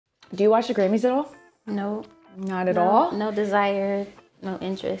Do you watch the Grammys at all? No. Not at all? No desire, no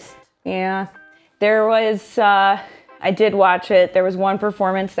interest. Yeah. There was, I did watch it. There was one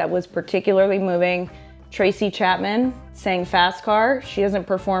performance that was particularly moving. Tracy Chapman sang Fast Car. She hasn't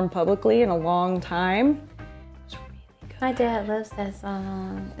performed publicly in a long time. It was really good. My dad loves that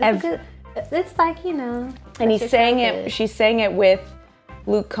song. It's like, you know. And he sang it, she sang it with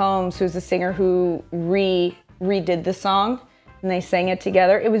Luke Combs, who's the singer who redid the song. And they sang it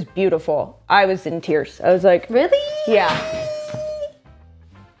together. It was beautiful. I was in tears. I was like, really? Yeah.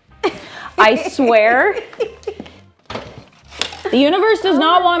 I swear, the universe does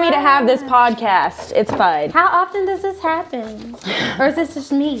not want me to have this podcast. It's fine. How often does this happen? Or is this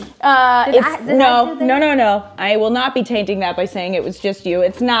just me? No. I will not be tainting that by saying it was just you.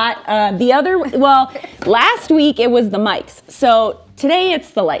 It's not. Last week it was the mics. So today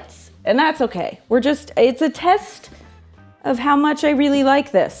it's the lights. And that's okay. It's a test of how much I really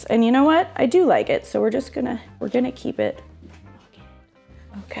like this. And you know what? I do like it. So we're gonna keep it.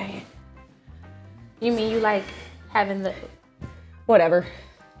 Okay. You mean you like having the... Whatever.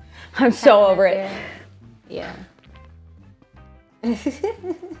 I'm so over it. Yeah.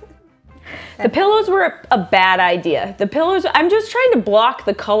 The pillows were a bad idea. The pillows, I'm just trying to block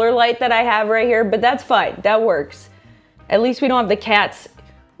the color light that I have right here, but that's fine. That works. At least we don't have the cats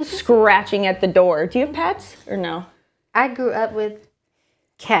scratching at the door. Do you have pets or no? I grew up with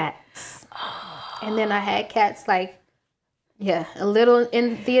cats. And then I had cats like, yeah, a little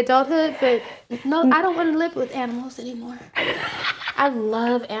in the adulthood, but no, I don't want to live with animals anymore. I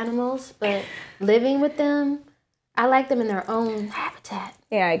love animals, but living with them, I like them in their own habitat.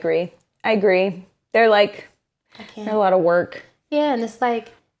 Yeah, I agree. They're like, they're a lot of work. Yeah, and it's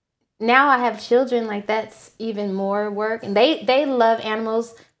like, now I have children, like that's even more work. And they love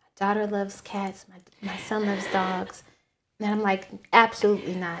animals. My daughter loves cats. My son loves dogs. And I'm like,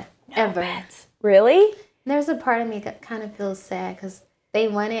 absolutely not, ever. Pets. Really? There's a part of me that kind of feels sad because they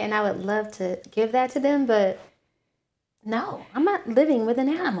want it and I would love to give that to them, but no, I'm not living with an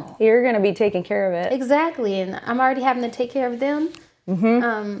animal. You're going to be taking care of it. Exactly, and I'm already having to take care of them.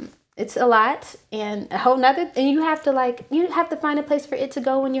 Mm-hmm. It's a lot, and a whole nother, and you have to find a place for it to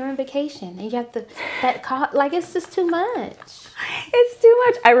go when you're on vacation, and you have to, it's just too much. It's too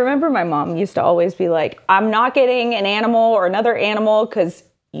much. I remember my mom used to always be like, I'm not getting an animal or another animal because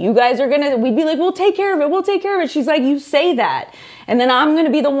you guys are we'd be like, we'll take care of it. She's like, you say that. And then I'm going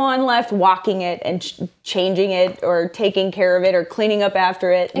to be the one left walking it and changing it or taking care of it or cleaning up after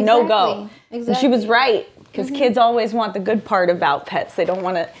it. Exactly. No go. Exactly. And she was right because kids always want the good part about pets. They don't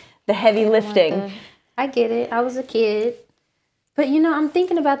want the heavy lifting. I get it. I was a kid. But, I'm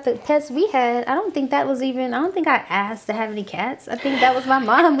thinking about the pets we had. I don't think I asked to have any cats. I think that was my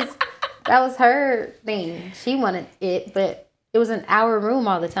mom's. That was her thing. She wanted it, but it was in our room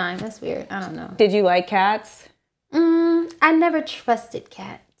all the time. That's weird. I don't know. Did you like cats? I never trusted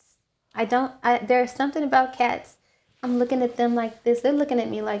cats. There's something about cats. I'm looking at them like this. They're looking at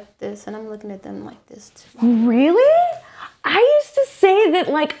me like this, and I'm looking at them like this too. Really? I used to say that,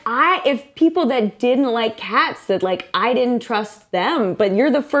 if people that didn't like cats, that, I didn't trust them. But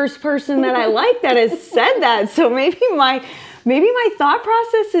you're the first person that I like that has said that. So maybe my thought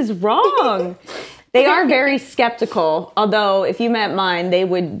process is wrong. They are very skeptical. Although, if you met mine, they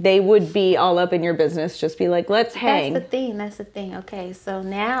would be all up in your business. Just be like, let's hang. That's the thing. Okay, so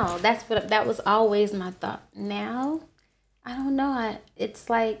now that was always my thought. Now, I don't know. It's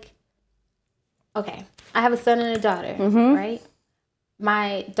like, okay, I have a son and a daughter, right?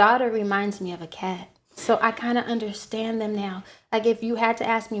 My daughter reminds me of a cat. So I kind of understand them now. Like, if you had to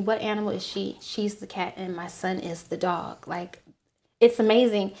ask me what animal is she's the cat and my son is the dog. Like, it's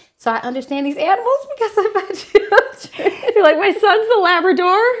amazing. So I understand these animals because of my children. You're like, my son's the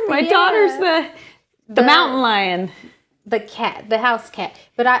Labrador. My daughter's the mountain lion. The cat, the house cat.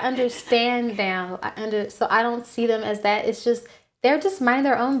 But I understand now. So I don't see them as that. It's just, they're just minding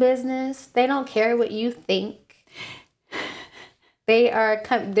their own business. They don't care what you think. They're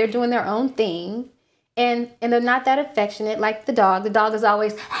doing their own thing. And they're not that affectionate like the dog. The dog is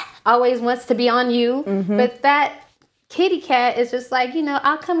always wants to be on you. Mm-hmm. But that kitty cat is just like,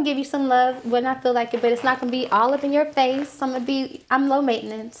 I'll come give you some love when I feel like it, but it's not going to be all up in your face. I'm low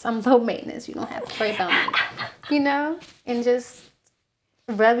maintenance. You don't have to worry about me, and just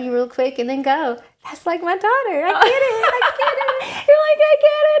rub you real quick and then go. That's like my daughter. I get it. You're like, I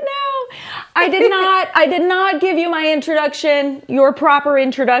get it now. I did not give you my introduction, your proper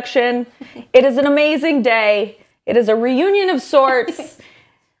introduction. It is an amazing day. It is a reunion of sorts.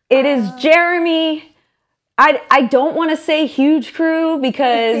 It is Jherimi. I don't want to say huge crew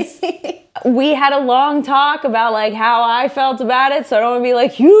because we had a long talk about like how I felt about it, so I don't want to be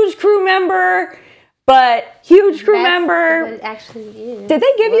like huge crew member, but huge crew member. What it actually is. Did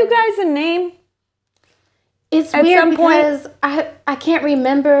they give you guys a name? It's weird because I can't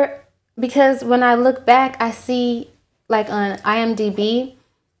remember, because when I look back, I see like on IMDb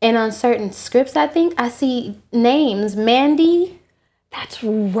and on certain scripts, I think I see names. Mandy. That's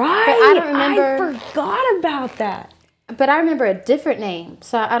right. But I don't remember. I forgot about that. But I remember a different name.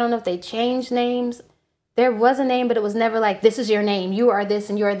 So I don't know if they changed names. There was a name, but it was never like, this is your name. You are this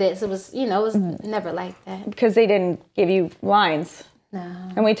and you are this. It was, it was never like that. Because they didn't give you lines. No.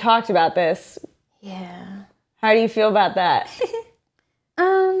 And we talked about this. Yeah. How do you feel about that?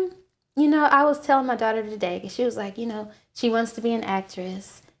 I was telling my daughter today, because she was like, she wants to be an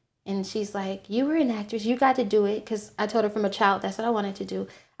actress. And she's like, you were an actress. You got to do it. Because I told her from a child, that's what I wanted to do.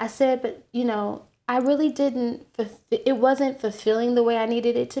 I said, but, I really didn't, it wasn't fulfilling the way I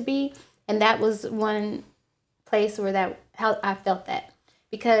needed it to be. And that was one place where how I felt that.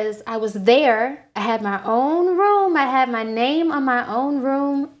 Because I was there, I had my own room, I had my name on my own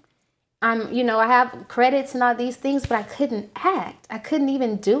room. I have credits and all these things, but I couldn't act. I couldn't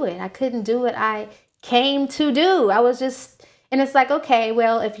even do it. I couldn't do what I came to do. I was just, and it's like, okay,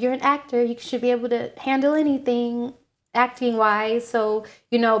 well, if you're an actor, you should be able to handle anything acting wise. So,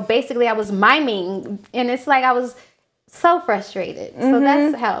 basically I was miming, and it's like I was so frustrated. So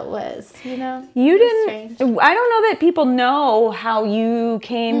that's how it was, You didn't, strange. I don't know that people know how you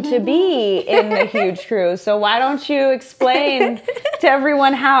came to be in the huge crew. So why don't you explain to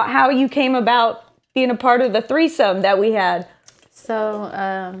everyone how you came about being a part of the threesome that we had? So,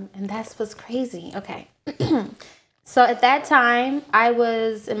 and that's what's crazy. Okay. So at that time, I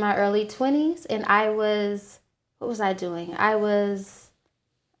was in my early 20s, and what was I doing?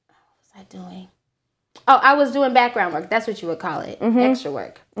 Oh, I was doing background work. That's what you would call it. Extra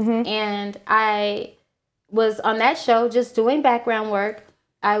work. And I was on that show just doing background work.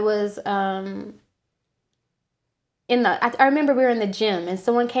 I was I remember we were in the gym, and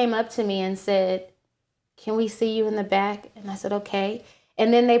someone came up to me and said, can we see you in the back? And I said, okay.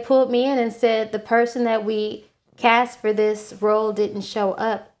 And then they pulled me in and said, the person that we cast for this role didn't show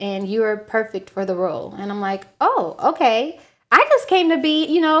up, and you're perfect for the role. And I'm like, oh, okay. I just came to be,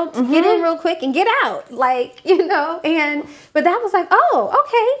 to get in real quick and get out, but that was like, oh,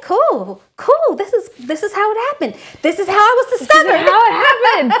 okay, cool. This is how it happened. This is how I was discovered. This is how it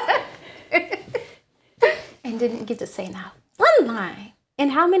happens. And didn't get to say now one line.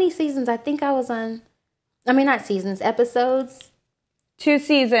 And how many seasons? I think I was on, not seasons, episodes. 2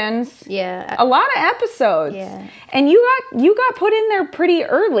 seasons. Yeah. A lot of episodes. Yeah. And you got put in there pretty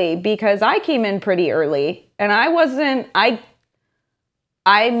early, because I came in pretty early, and I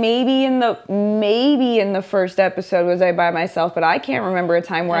maybe in the first episode was I by myself, but I can't remember a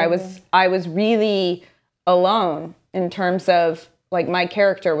time where I was really alone, in terms of like my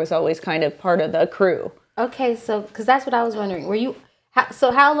character was always kind of part of the crew. Okay, so because that's what I was wondering.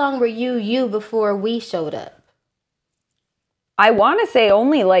 How long were you before we showed up? I want to say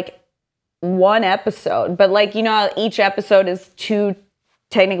only like 1 episode, but like each episode is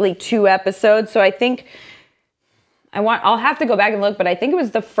technically 2 episodes, so I think. I'll have to go back and look, but I think it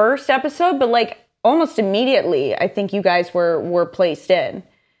was the first episode, but like almost immediately, I think you guys were placed in,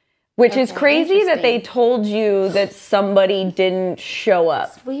 which is crazy that they told you that somebody didn't show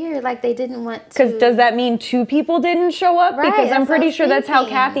up. It's weird, like they didn't want to. Because does that mean 2 people didn't show up? Right, because I'm pretty sure that's how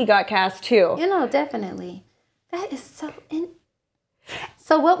Kathy got cast too. Definitely. That is so.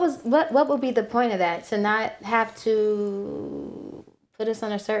 So what would be the point of that? To not have to put us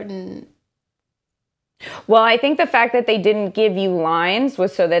on a certain. Well, I think the fact that they didn't give you lines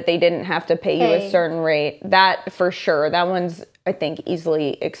was so that they didn't have to pay you a certain rate. That for sure. That one's, I think,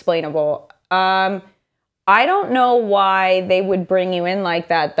 easily explainable. I don't know why they would bring you in like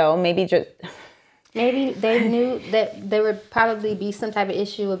that, though. Maybe they knew that there would probably be some type of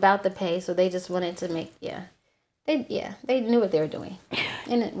issue about the pay, so they just wanted to make, they knew what they were doing.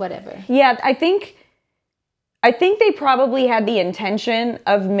 And whatever. Yeah, I think they probably had the intention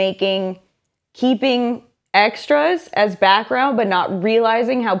of keeping extras as background, but not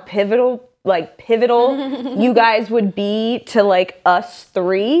realizing how pivotal you guys would be to like us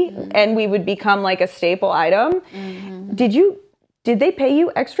 3, and we would become like a staple item. Did they pay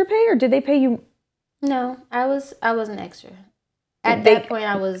you extra pay, or did they pay you? No, I was an extra. At that point,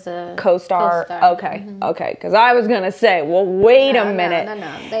 I was a co-star. Okay, okay. Because I was gonna say, well, wait a minute. No.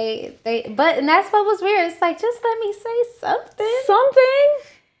 And that's what was weird. It's like, just let me say something.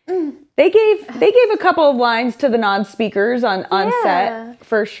 They gave a couple of lines to the non-speakers on set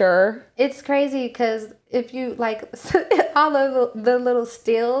for sure. It's crazy because if you like all of the little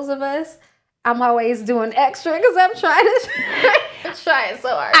stills of us, I'm always doing extra because I'm trying to I'm trying so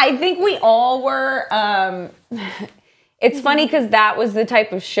hard. I think we all were. It's funny because that was the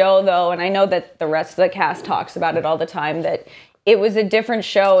type of show, though, and I know that the rest of the cast talks about it all the time, that it was a different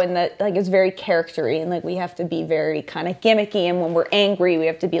show and that, like, it's very charactery and, like, we have to be very kind of gimmicky, and when we're angry, we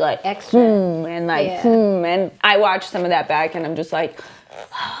have to be like, extra. And like, and I watched some of that back and I'm just like,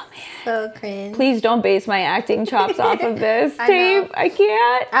 oh, man. So cringe. Please don't base my acting chops off of this tape. I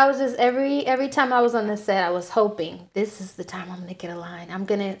can't. I was just, every time I was on the set, I was hoping, this is the time I'm going to get a line.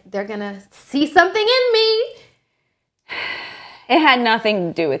 They're going to see something in me. It had nothing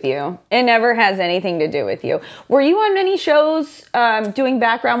to do with you. It never has anything to do with you. Were you on many shows doing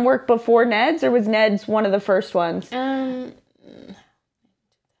background work before Neds, or was Neds one of the first ones?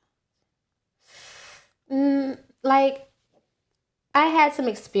 Like, I had some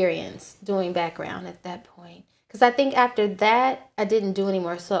experience doing background at that point. Because I think after that, I didn't do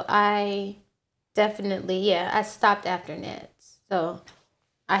anymore. So I definitely, I stopped after Neds. So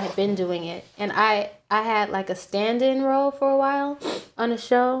I had been doing it. And I had like a stand-in role for a while on a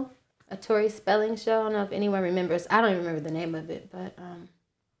show, a Tori Spelling show. I don't know if anyone remembers. I don't even remember the name of it, but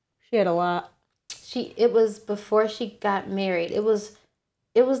she had a lot. It was before she got married. It was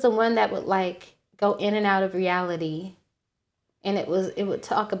the one that would like go in and out of reality, and it would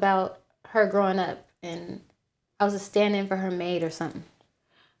talk about her growing up, and I was a stand-in for her maid or something.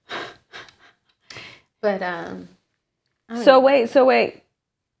 But So wait.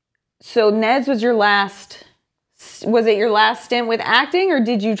 So Neds was your last, was it your last stint with acting, or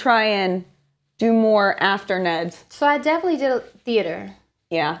did you try and do more after Neds? So I definitely did theater.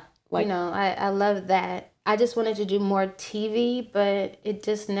 Yeah. Like, you know, I love that. I just wanted to do more TV, but it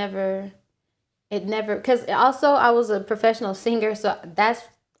just never, because also I was a professional singer, so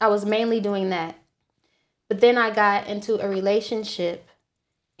I was mainly doing that. But then I got into a relationship,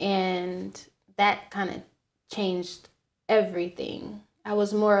 and that kind of changed everything. I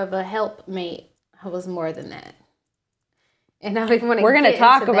was more of a helpmate. I was more than that. And I don't want to. We're going to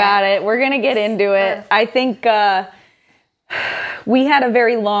talk about it. We're going to get into it. I think we had a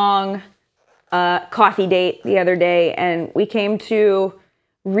very long coffee date the other day, and we came to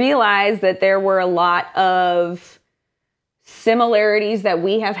realize that there were a lot of similarities that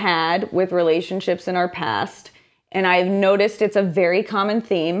we have had with relationships in our past. And I've noticed it's a very common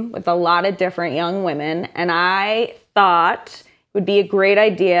theme with a lot of different young women. And I thought would be a great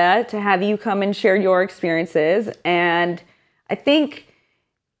idea to have you come and share your experiences. And I think,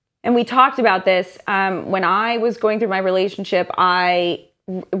 and we talked about this, when I was going through my relationship, right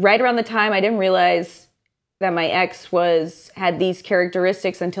around the time I didn't realize that my ex had these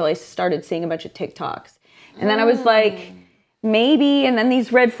characteristics until I started seeing a bunch of TikToks. And then I was like, maybe, and then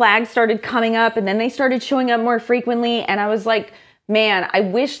these red flags started coming up, and then they started showing up more frequently. And I was like, man, I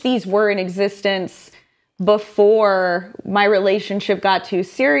wish these were in existence before my relationship got too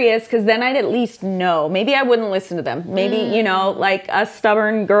serious, because then I'd at least know. Maybe I wouldn't listen to them. Maybe, you know, like us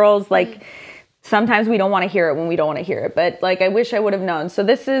stubborn girls, like sometimes we don't want to hear it when we don't want to hear it. But like, I wish I would have known. So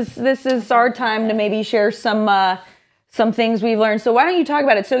this is our time to maybe share some things we've learned. So why don't you talk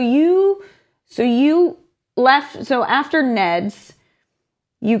about it? So you left. So after Neds,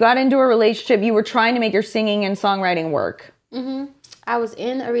 you got into a relationship. You were trying to make your singing and songwriting work. Mm-hmm. I was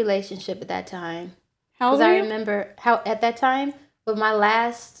in a relationship at that time. How old are you? I remember how at that time, with my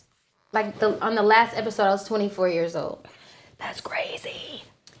last, on the last episode, I was 24 years old. That's crazy.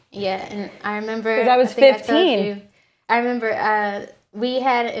 Yeah, and I remember, because I was 15. I remember we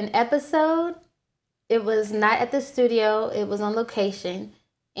had an episode. It was not at the studio. It was on location.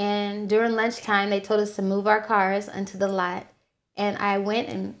 And during lunchtime, they told us to move our cars into the lot. And I went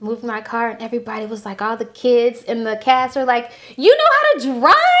and moved my car, and everybody was like, all the kids in the cast were like, you know how to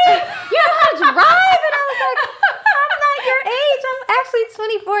drive? You know how to drive? And I was like, I'm not your age. I'm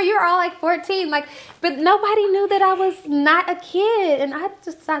actually 24. You're all like 14. Like, but nobody knew that I was not a kid. And I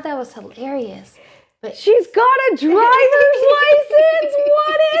just thought that was hilarious. But she's got a driver's license.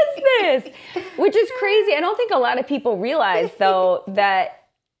 What is this? Which is crazy. I don't think a lot of people realize, though, that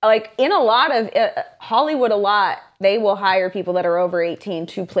like in a lot of Hollywood, they will hire people that are over 18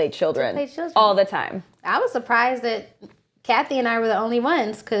 to play children, all the time. I was surprised that Kathy and I were the only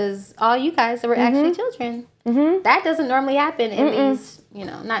ones, because all you guys were actually children. Mm-hmm. That doesn't normally happen in these, you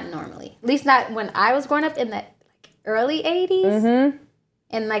know, not normally. At least not when I was growing up in the early 80s. Mm-hmm.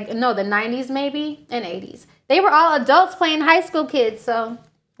 And the 90s maybe, and 80s. They were all adults playing high school kids, so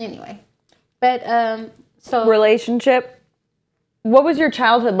anyway. But, so... Relationship? What was your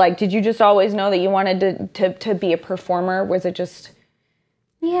childhood like? Did you just always know that you wanted to be a performer? Was it just...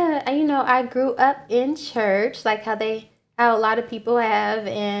 Yeah, you know, I grew up in church, like how a lot of people have,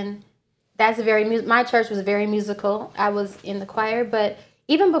 and that's my church was very musical. I was in the choir, but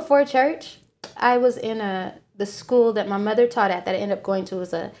even before church, I was in the school that my mother taught at that I ended up going to.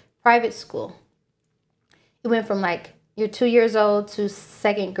 Was a private school. It went from like you're 2 years old to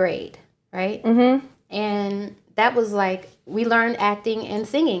 2nd grade, right? Mm-hmm. And that was like, we learned acting and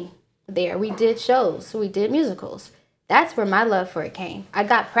singing there. We did shows, we did musicals. That's where my love for it came. I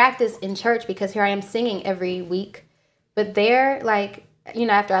got practice in church because here I am singing every week. But there, like, you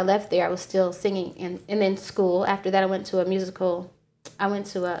know, after I left there, I was still singing. And then school, after that I went to a musical. I went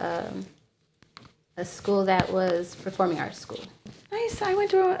to a school that was performing arts school. Nice. I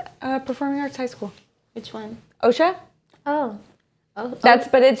went to a performing arts high school. Which one? OSHA? Oh.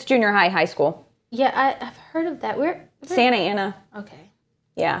 But it's junior high school. Yeah, I've heard of that. Where? Santa Ana. Okay.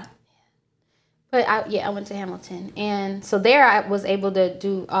 Yeah. But I went to Hamilton. And so there I was able to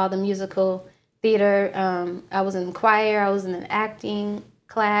do all the musical theater. I was in the choir. I was in an acting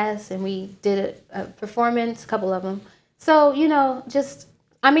class. And we did a performance, a couple of them. So, you know, just,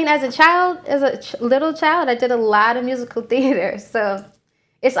 I mean, as a child, little child, I did a lot of musical theater. So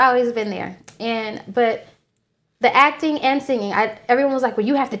it's always been there. But the acting and singing, everyone was like, well,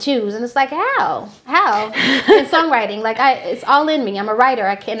 you have to choose. And it's like, how? And songwriting, like it's all in me. I'm a writer.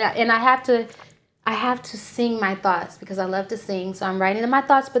 I have to sing my thoughts because I love to sing. So I'm writing my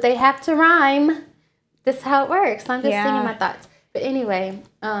thoughts, but they have to rhyme. This is how it works. I'm just singing my thoughts. But anyway,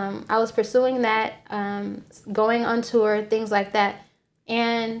 I was pursuing that, going on tour, things like that.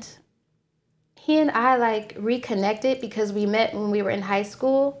 And he and I like reconnected because we met when we were in high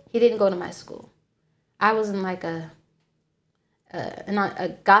school. He didn't go to my school. I was in like a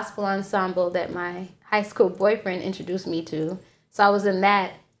gospel ensemble that my high school boyfriend introduced me to. So I was in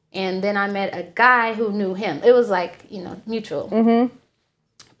that. And then I met a guy who knew him. It was like, you know, mutual. Mm-hmm.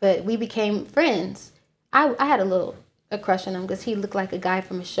 But we became friends. I had a crush on him because he looked like a guy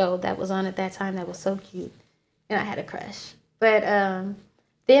from a show that was on at that time that was so cute. And I had a crush. But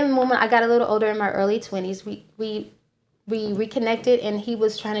then when I got a little older in my early 20s, we reconnected and he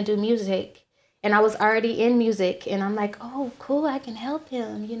was trying to do music. And I was already in music. And I'm like, oh, cool, I can help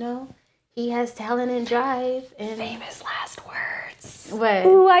him, you know. He has talent and drive. And famous last words. What?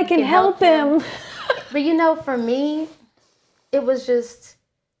 Ooh, I can help him. But, you know, for me, it was just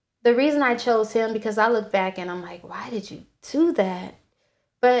the reason I chose him because I look back and I'm like, why did you do that?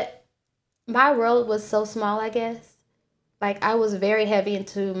 But my world was so small, I guess. Like, I was very heavy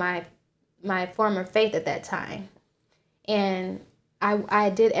into my former faith at that time. And I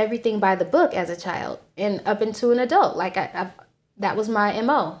did everything by the book as a child and up into an adult. Like, that was my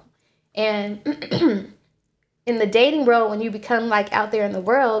MO. And in the dating world, when you become like out there in the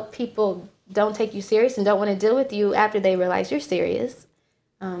world, people don't take you serious and don't want to deal with you after they realize you're serious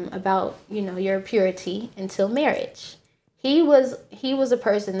about, you know, your purity until marriage. He was a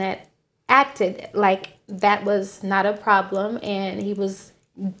person that acted like that was not a problem, and he was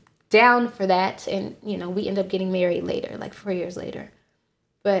down for that. And, you know, we ended up getting married later, like 4 years later.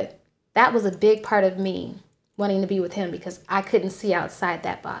 But that was a big part of me wanting to be with him because I couldn't see outside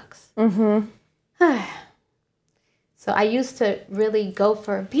that box. Mm-hmm. So I used to really go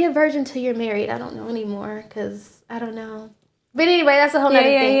for be a virgin till you're married. I don't know anymore because I don't know. But anyway, that's a whole other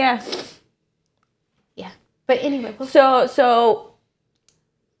thing. Yeah. But anyway. So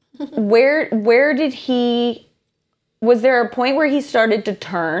where did he, was there a point where he started to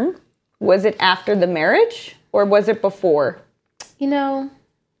turn? Was it after the marriage or was it before? You know,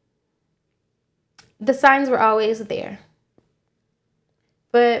 the signs were always there.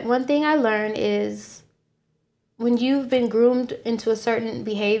 But one thing I learned is when you've been groomed into a certain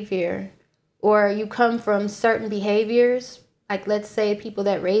behavior or you come from certain behaviors, like let's say people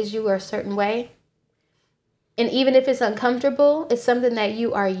that raise you are a certain way, and even if it's uncomfortable, it's something that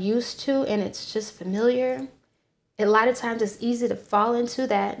you are used to and it's just familiar. A lot of times it's easy to fall into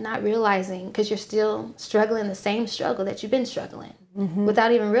that, not realizing because you're still struggling the same struggle that you've been struggling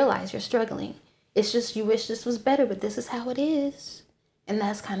without even realize you're struggling. It's just you wish this was better, but this is how it is. And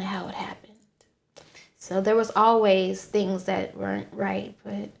that's kind of how it happened. So there was always things that weren't right,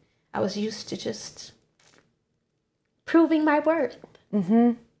 but I was used to just proving my worth.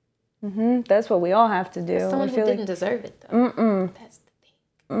 Mm-hmm. Mm-hmm. That's what we all have to do. Someone who didn't deserve it, though. That's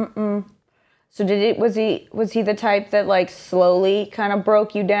the thing. So was he the type that like slowly kind of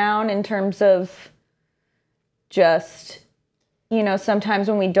broke you down in terms of just, you know, sometimes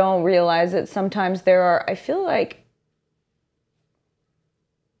when we don't realize it, sometimes I feel like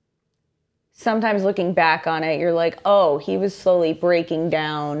sometimes looking back on it, you're like, oh, he was slowly breaking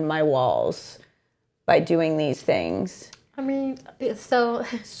down my walls by doing these things. I mean, so,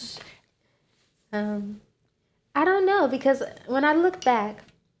 I don't know, because when I look back,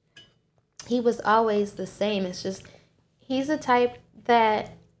 he was always the same. It's just, he's the type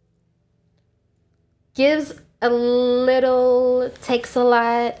that gives a little, takes a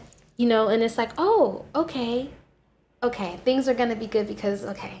lot, you know, and it's like, oh, okay, things are going to be good because,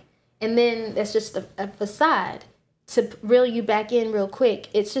 okay. And then it's just a facade to reel you back in real quick.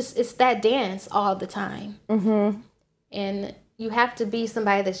 It's that dance all the time. And you have to be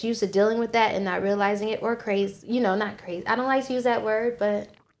somebody that's used to dealing with that and not realizing it, or crazy, you know, not crazy. I don't like to use that word, but.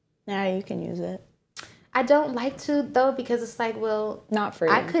 Yeah, you can use it. I don't like to, though, because it's like, well. Not for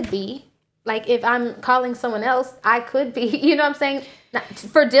you. I could be. Like, if I'm calling someone else, I could be. You know what I'm saying? Not,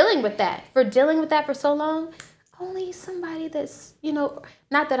 for dealing with that. For so long. Only somebody that's, you know,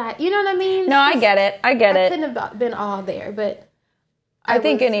 not that I, you know what I mean? No, I get it. I couldn't have been all there, but I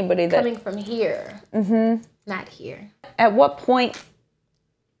think anybody that coming from here, not here. At what point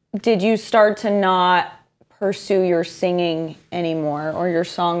did you start to not pursue your singing anymore or your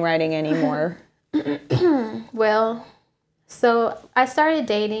songwriting anymore? Well, so I started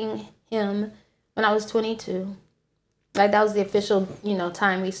dating him when I was 22. Like, that was the official, you know,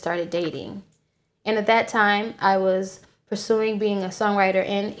 time we started dating. And at that time, I was pursuing being a songwriter,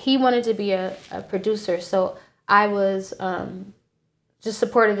 and he wanted to be a producer. So I was just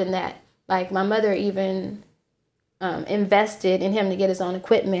supportive in that. Like, my mother even invested in him to get his own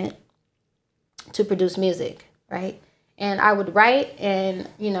equipment to produce music, right? And I would write, and,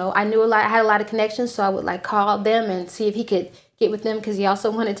 you know, I had a lot of connections, so I would, like, call them and see if he could get with them, because he also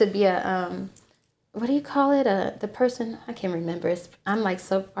wanted to be a what do you call it? The person, I can't remember. I'm like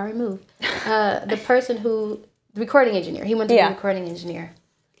so far removed. The person the recording engineer. He wanted to be a recording engineer.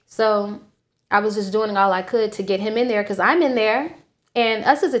 So I was just doing all I could to get him in there, because I'm in there. And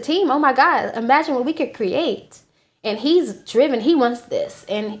us as a team, oh my God, imagine what we could create. And he's driven, he wants this.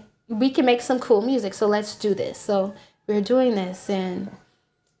 And we can make some cool music, so let's do this. So we were doing this. And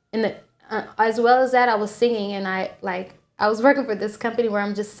as well as that, I was singing, and I was working for this company where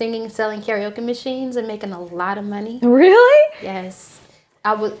I'm just singing, selling karaoke machines, and making a lot of money. Really? Yes.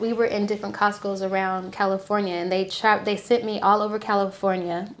 We were in different Costco's around California, and they sent me all over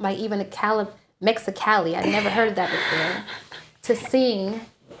California, like even to Mexicali. I'd never heard that before. To sing.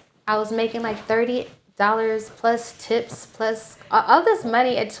 I was making like $30 plus tips plus all this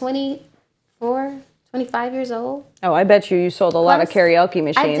money at 24, 25 years old. Oh, I bet you sold a lot of karaoke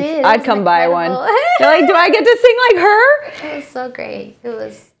machines. I did. I'd come buy one. You're like, do I get to sing like her? It was so great.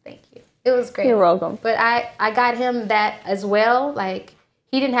 Thank you. It was great. You're welcome. But I got him that as well. Like,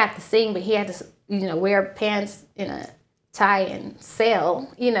 he didn't have to sing, but he had to, you know, wear pants in a tie and sail,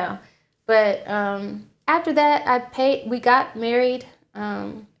 you know. But after that, we got married,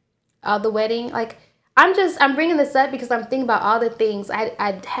 the wedding. Like, I'm bringing this up because I'm thinking about all the things.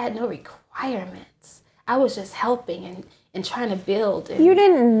 I had no requirements. I was just helping and trying to build. You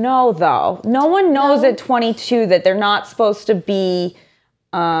didn't know, though. No one knows at 22 that they're not supposed to be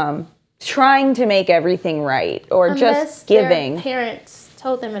trying to make everything right or unless just giving. Their parents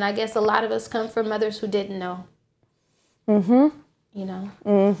told them, and I guess a lot of us come from mothers who didn't know. You know?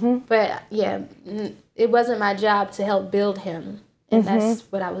 But, yeah, it wasn't my job to help build him, and that's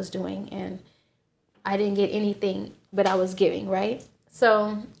what I was doing. And I didn't get anything, but I was giving, right?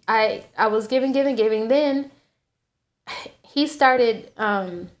 So I was giving. Then he started,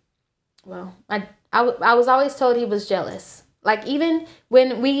 I was always told he was jealous. Like, even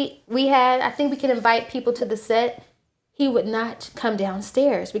when we had, I think we could invite people to the set, he would not come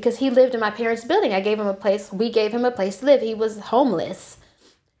downstairs because he lived in my parents' building. We gave him a place to live. He was homeless,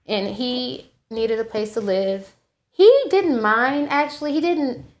 and he needed a place to live. He didn't mind, actually. He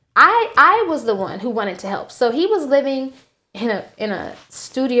didn't. I was the one who wanted to help. So he was living in a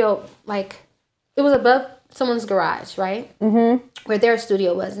studio, like, it was above someone's garage, right? Where their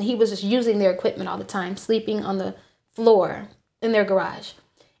studio was. And he was just using their equipment all the time, sleeping on the floor in their garage.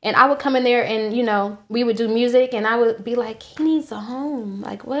 And I would come in there and, you know, we would do music, and I would be like, he needs a home.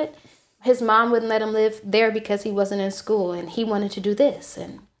 Like, what? His mom wouldn't let him live there because he wasn't in school, and he wanted to do this.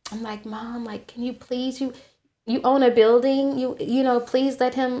 And I'm like, Mom, like, can you please, you own a building, you know, please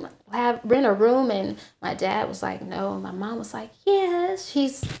let him rent a room. And my dad was like, no. My mom was like, yes.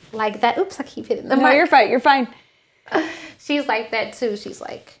 She's like that. Oops, I keep hitting the mic. No, you're fine. She's like that too. She's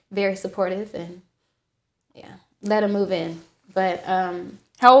like very supportive, and yeah, let him move in. But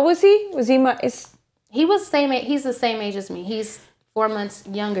how old was he? He was he's the same age as me. He's 4 months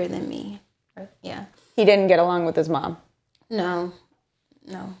younger than me. Yeah. He didn't get along with his mom. No.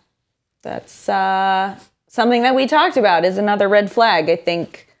 That's something that we talked about is another red flag.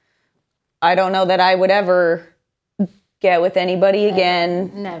 I don't know that I would ever get with anybody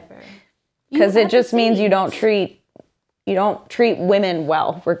again. Never. Because it just means you don't treat you don't treat women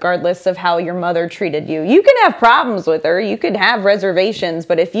well, regardless of how your mother treated you. You can have problems with her. You could have reservations,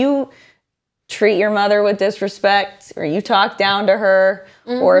 but if you treat your mother with disrespect, or you talk down to her,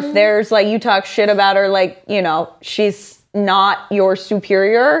 or if there's like, you talk shit about her, like, you know, she's not your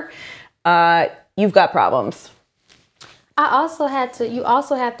superior, you've got problems. You also have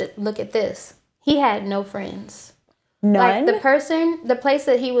to look at this. He had no friends. None? Like the place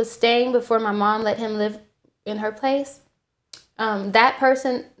that he was staying before my mom let him live in her place, that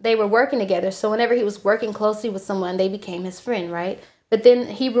person, they were working together. So whenever he was working closely with someone, they became his friend, right? But then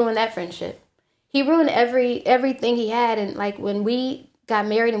he ruined that friendship. He ruined everything he had. And like when we got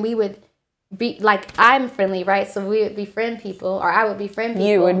married and we would be like, I'm friendly, right? So we would befriend people, or I would befriend people.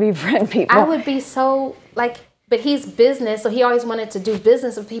 You would befriend people. I would be so like, but he's business, so he always wanted to do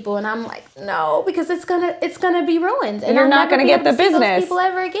business with people, and I'm like, no, because it's gonna be ruined, and you're not gonna get the business. Those people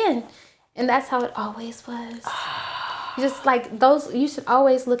ever again, and that's how it always was. Just like those, you should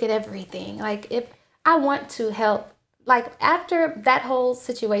always look at everything. Like if I want to help, like after that whole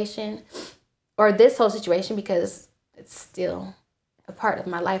situation, or this whole situation, because it's still a part of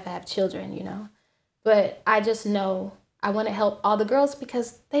my life. I have children, you know, but I just know I want to help all the girls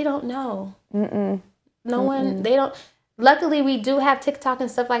because they don't know. No one, they don't. Luckily, we do have TikTok and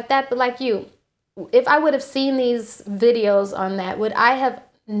stuff like that. But like you, if I would have seen these videos on that, would I have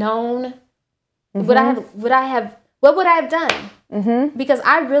known? What would I have done? Because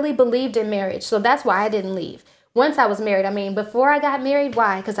I really believed in marriage. So that's why I didn't leave. Once I was married, I mean, before I got married,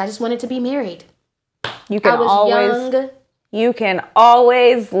 why? Because I just wanted to be married. You can You can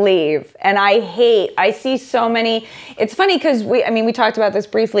always leave. And I see so many, it's funny because we talked about this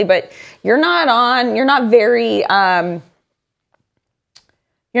briefly, but you're not very,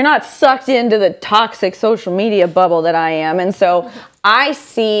 you're not sucked into the toxic social media bubble that I am. And so I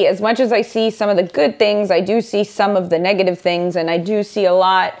see, as much as I see some of the good things, I do see some of the negative things. And I do see a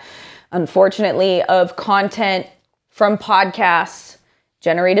lot, unfortunately, of content from podcasts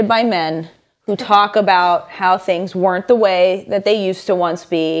generated by men who talk about how things weren't the way that they used to once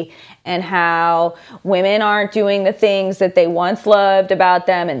be, and how women aren't doing the things that they once loved about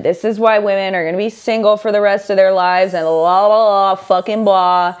them, and this is why women are going to be single for the rest of their lives, and blah, blah, blah, fucking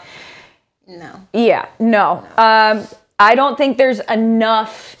blah. No. Yeah, no. I don't think there's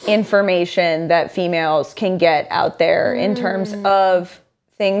enough information that females can get out there in terms of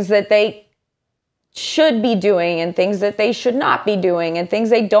things that they should be doing and things that they should not be doing and things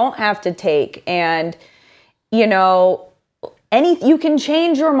they don't have to take. And, you know, you can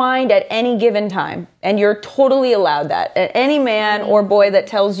change your mind at any given time, and you're totally allowed that. And any man or boy that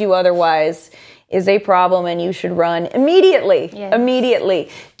tells you otherwise is a problem, and you should run immediately. Yes. Immediately.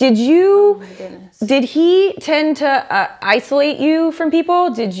 Did he tend to isolate you from people?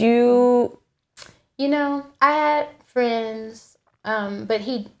 Did you? You know, I had friends, but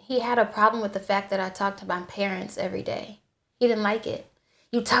he had a problem with the fact that I talked to my parents every day. He didn't like it.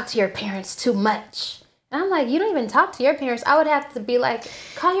 You talk to your parents too much. And I'm like, you don't even talk to your parents. I would have to be like,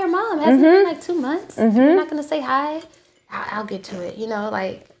 call your mom. Hasn't been like 2 months. You're not going to say hi? I'll get to it. You know,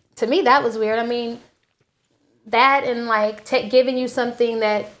 like, to me, that was weird. I mean, that and like giving you something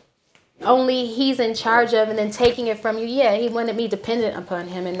that only he's in charge of and then taking it from you. Yeah, he wanted me dependent upon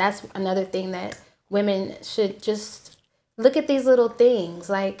him. And that's another thing that women should just look at these little things.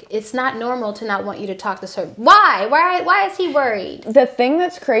 Like, it's not normal to not want you to talk to her. Why? Why is he worried? The thing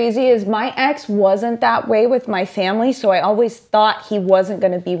that's crazy is my ex wasn't that way with my family, so I always thought he wasn't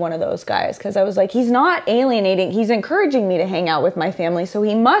going to be one of those guys, because I was like, he's not alienating. He's encouraging me to hang out with my family, so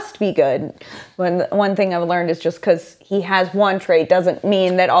he must be good. When one thing I've learned is just because he has one trait doesn't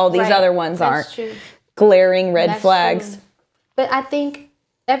mean that all these other ones aren't. True. Glaring red flags. True. But I think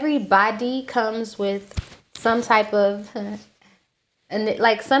everybody comes with some type of, and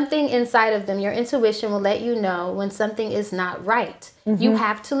like something inside of them, your intuition will let you know when something is not right. You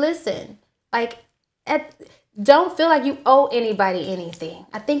have to listen. Like, don't feel like you owe anybody anything.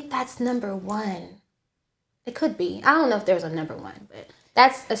 I think that's number one. It could be. I don't know if there's a number one, but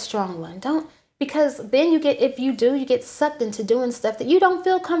that's a strong one. Because then you get sucked into doing stuff that you don't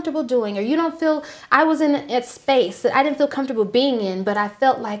feel comfortable doing, or you don't feel. I was in a space that I didn't feel comfortable being in, but I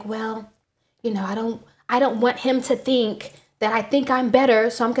felt like, well, you know, I don't want him to think that I think I'm better,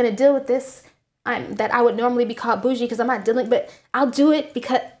 so I'm going to deal with this. That I would normally be called bougie because I'm not dealing, but I'll do it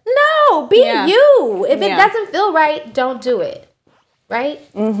because, no, be you. If it doesn't feel right, don't do it. Right?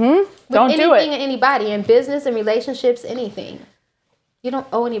 Don't do it. With anything and anybody, in business and relationships, anything. You don't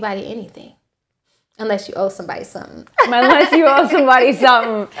owe anybody anything. Unless you owe somebody something. Unless you owe somebody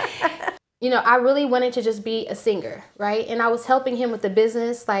something. you know, I really wanted to just be a singer, right? And I was helping him with the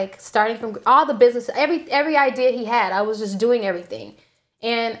business, like starting from all the business, every idea he had, I was just doing everything.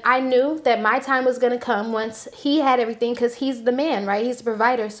 And I knew that my time was going to come once he had everything, because he's the man, right? He's the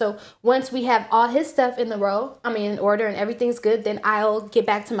provider. So once we have all his stuff in in order and everything's good, then I'll get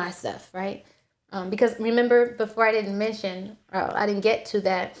back to my stuff, right? Because remember, before I didn't get to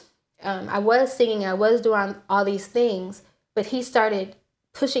that, I was singing, I was doing all these things, but he started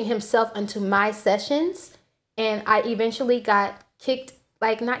pushing himself into my sessions, and I eventually got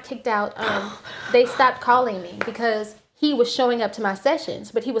not kicked out. They stopped calling me because he was showing up to my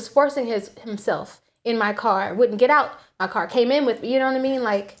sessions, but he was forcing himself in my car, wouldn't get out my car, came in with me, you know what I mean?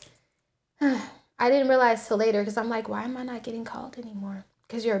 Like, I didn't realize till later, because I'm like, why am I not getting called anymore?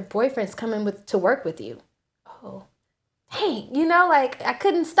 Because your boyfriend's coming to work with you. Oh, dang, you know, like, I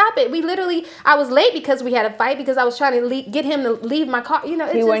couldn't stop it. I was late because we had a fight, because I was trying to get him to leave my car, you know.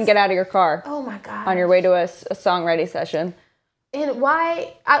 He wouldn't get out of your car. Oh my God. On your way to a songwriting session. And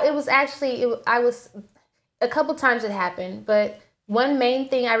I was, a couple times it happened, but one main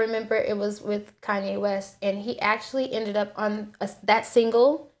thing I remember, it was with Kanye West, and he actually ended up on that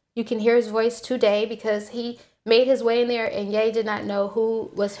single. You can hear his voice today, because he made his way in there, and Ye did not know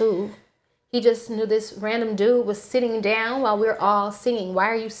who was who. He just knew this random dude was sitting down while we were all singing. Why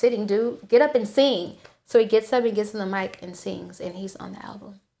are you sitting, dude? Get up and sing. So he gets up and gets on the mic and sings, and he's on the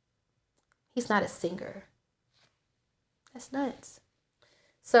album. He's not a singer. That's nuts.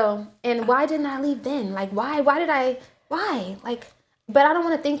 So, and why didn't I leave then? Like, why? Like, but I don't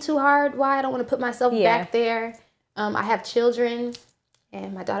want to think too hard. Why? I don't want to put myself back there. I have children,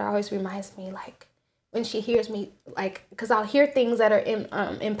 and my daughter always reminds me, like, when she hears me, like, because I'll hear things that are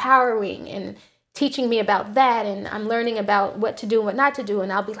empowering and teaching me about that, and I'm learning about what to do and what not to do,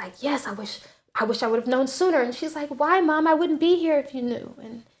 and I'll be like, yes, I wish I would have known sooner. And she's like, why, Mom? I wouldn't be here if you knew.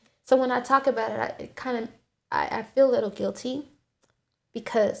 And so when I talk about it, I feel a little guilty,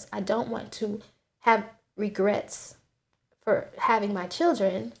 because I don't want to have regrets for having my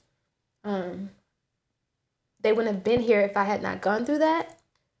children. They wouldn't have been here if I had not gone through that.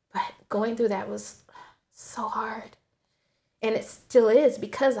 But going through that was so hard. And it still is,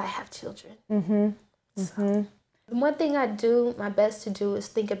 because I have children. Mm-hmm. So, one thing I do my best to do is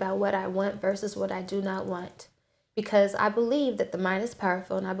think about what I want versus what I do not want. Because I believe that the mind is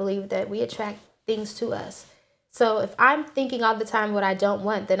powerful, and I believe that we attract things to us. So if I'm thinking all the time what I don't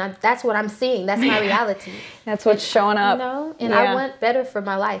want, then that's what I'm seeing. That's my reality. That's what's showing up. You know, and I want better for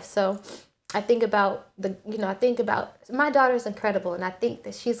my life. So I think about my daughter's incredible, and I think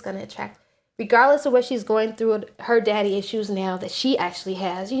that she's going to attract, regardless of what she's going through, her daddy issues now that she actually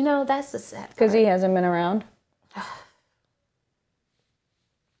has. You know, that's the sad part. Because he hasn't been around?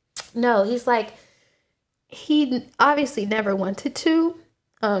 No, he's like, he obviously never wanted to.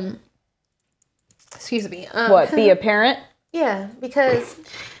 Excuse me. What, be a parent? Yeah, because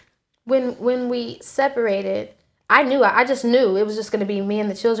when we separated, I just knew it was just going to be me and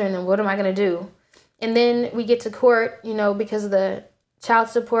the children, and what am I going to do? And then we get to court, you know, because of the child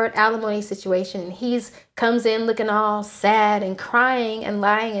support alimony situation, and he's comes in looking all sad and crying and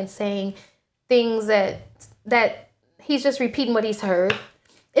lying and saying things that he's just repeating what he's heard.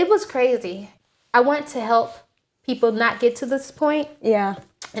 It was crazy. I want to help people not get to this point. Yeah.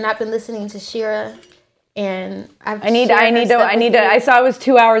 And I've been listening to Shira, and I saw it was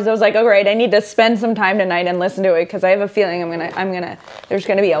 2 hours. I was like, oh great, I need to spend some time tonight and listen to it, because I have a feeling there's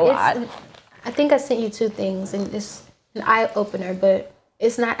gonna be a lot. I think I sent you 2 things, and it's an eye opener. But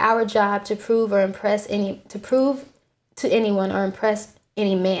it's not our job to prove to anyone or impress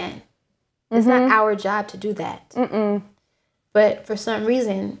any man. It's not our job to do that. But for some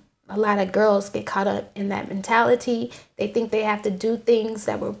reason, a lot of girls get caught up in that mentality. They think they have to do things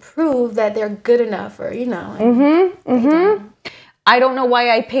that will prove that they're good enough, or, you know. I don't know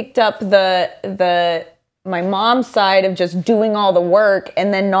why I picked up my mom's side of just doing all the work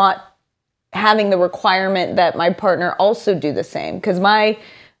and then not having the requirement that my partner also do the same. Because my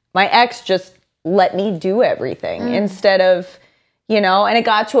ex just let me do everything instead of, you know, and it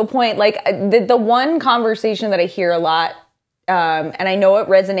got to a point, like, the one conversation that I hear a lot, and I know it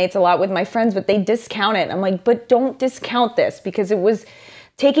resonates a lot with my friends, but they discount it. I'm like, but don't discount this, because it was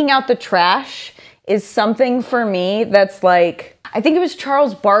taking out the trash is something for me that's like, I think it was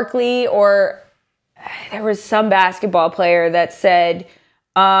Charles Barkley, or there was some basketball player that said,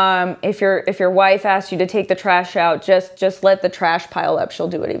 if your wife asks you to take the trash out, just let the trash pile up. She'll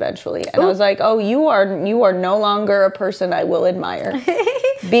do it eventually. And I was like, oh, you are no longer a person I will admire.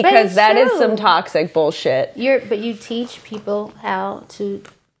 Because that is some toxic bullshit. But you teach people how to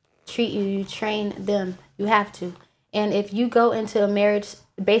treat you. You train them. You have to. And if you go into a marriage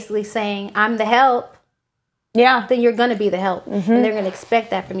basically saying, I'm the help, yeah, then you're going to be the help. And they're going to expect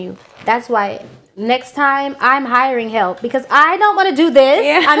that from you. That's why next time I'm hiring help, because I don't want to do this.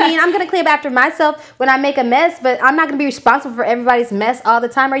 Yeah. I mean, I'm going to clean up after myself when I make a mess, but I'm not going to be responsible for everybody's mess all the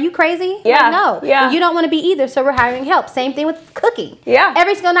time. Are you crazy? Yeah. Like, no. Yeah. Well, you don't want to be either, so we're hiring help. Same thing with cooking. Yeah.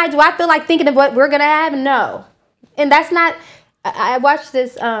 Every single night, do I feel like thinking of what we're going to have? No. And that's not... I watched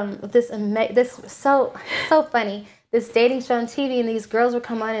this this so funny, this dating show on TV, and these girls would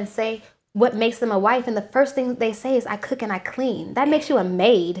come on and say what makes them a wife, and the first thing they say is, I cook and I clean. That makes you a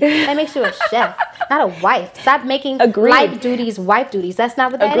maid. That makes you a chef, not a wife. Stop making life duties wife duties. That's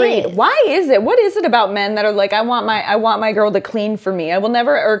not what that is. Why is it? What is it about men that are like, I want my girl to clean for me. I will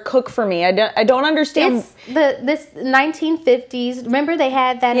never, or cook for me. I don't understand. It's this 1950s. Remember they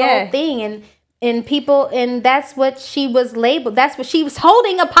had that whole thing, and people, and that's what she was labeled. That's what she was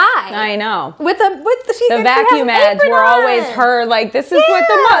holding a pie. I know. With the vacuum ads were always her, like, this is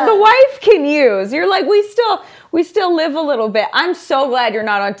what the wife can use. You're like, we still live a little bit. I'm so glad you're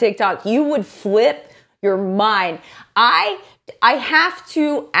not on TikTok. You would flip your mind. I have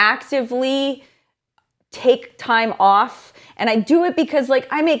to actively take time off, and I do it because, like,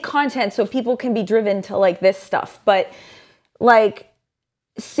 I make content so people can be driven to, like, this stuff. But, like,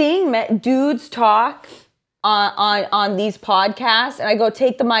 seeing dudes talk on these podcasts, and I go,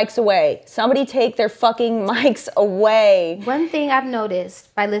 take the mics away. Somebody take their fucking mics away. One thing I've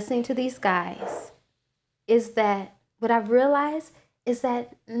noticed by listening to these guys is that what I've realized is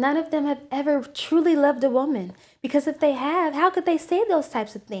that none of them have ever truly loved a woman. Because if they have, how could they say those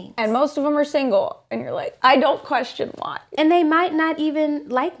types of things? And most of them are single. And you're like, I don't question why. And they might not even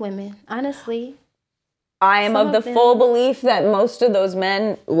like women, honestly. I am of the full belief that most of those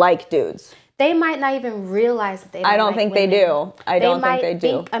men like dudes. They might not even realize that they don't I don't like think women. they do. I don't think they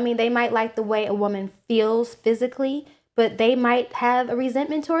do. I mean, they might like the way a woman feels physically, but they might have a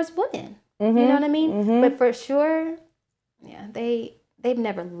resentment towards women. You know what I mean? But for sure, yeah, they've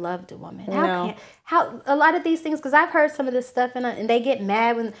never loved a woman. No. How a lot of these things, because I've heard some of this stuff, and they get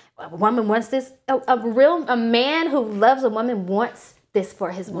mad when a woman wants this. A man who loves a woman wants this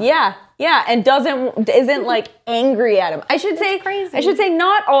for his woman. Yeah, and isn't like angry at him. I should say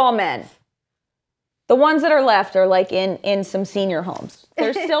not all men. The ones that are left are like in some senior homes.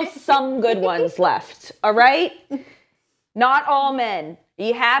 There's still some good ones left. All right? Not all men. Are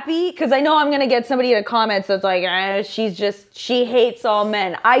you happy? Because I know I'm going to get somebody in the comments that's like, she hates all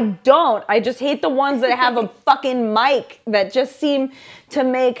men. I don't. I just hate the ones that have a fucking mic that just seem to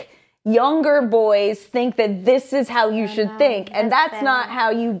make younger boys think that this is how you should think. And that's not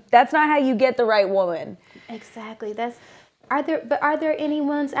how you get the right woman. Exactly. Are there any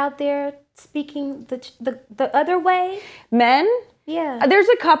ones out there speaking the other way? Men? Yeah. There's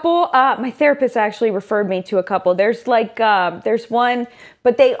a couple. My therapist actually referred me to a couple. There's there's one,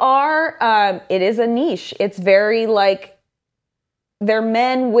 but they are, it is a niche. It's very like, they're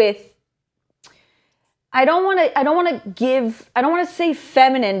men with, I don't want to say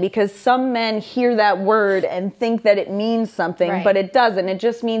feminine, because some men hear that word and think that it means something, but it doesn't. It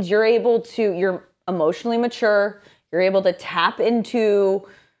just means you're emotionally mature. You're able to tap into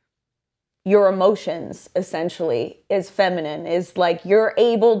your emotions, essentially, is feminine. Is like, you're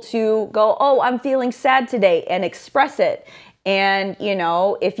able to go, oh, I'm feeling sad today, and express it. And, you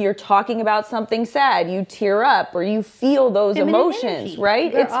know, if you're talking about something sad, you tear up or you feel those emotions, energy.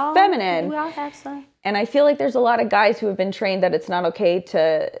 Right? It's feminine. We all have some. And I feel like there's a lot of guys who have been trained that it's not okay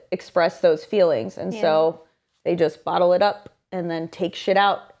to express those feelings. And so they just bottle it up and then take shit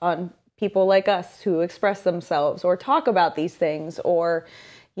out on people like us who express themselves or talk about these things, or,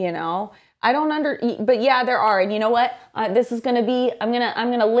 you know, but yeah, there are. And you know what? This is going to be, I'm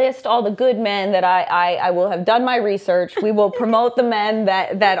going to list all the good men that I will have done my research. We will promote the men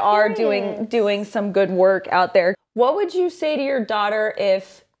that are doing some good work out there. What would you say to your daughter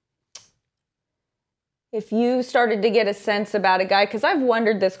if you started to get a sense about a guy? Because I've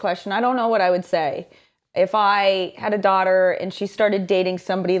wondered this question. I don't know what I would say. If I had a daughter and she started dating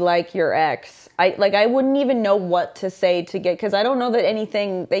somebody like your ex, I wouldn't even know what to say because I don't know that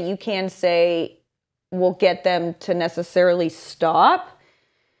anything that you can say will get them to necessarily stop.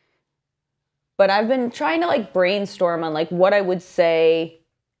 But I've been trying to like brainstorm on like what I would say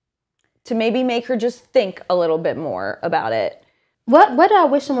to maybe make her just think a little bit more about it. What do I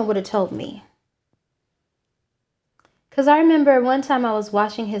wish someone would have told me? Because I remember one time I was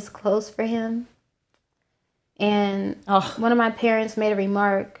washing his clothes for him, and one of my parents made a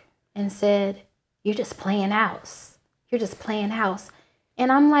remark and said, "You're just playing house. You're just playing house."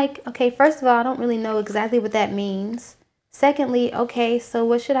 And I'm like, okay, first of all, I don't really know exactly what that means. Secondly, okay, so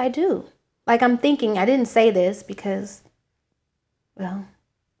what should I do? like I'm thinking, I didn't say this because, well,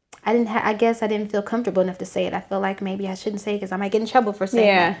 I guess I didn't feel comfortable enough to say it. I feel like maybe I shouldn't say it because I might get in trouble for saying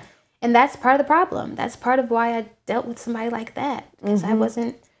that. And that's part of the problem. That's part of why I dealt with somebody like that. Because I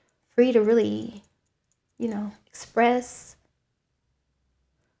wasn't free to really, you know, express.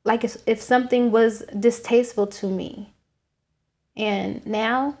 Like if something was distasteful to me. And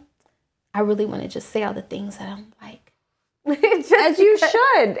now I really want to just say all the things that I'm like. As you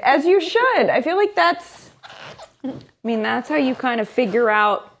should. As you should. I feel like that's how you kind of figure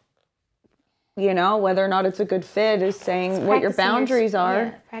out, you know, whether or not it's a good fit, is saying what your boundaries are.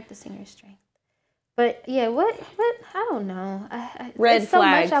 Yeah, practicing your strength. But yeah, what I don't know. Red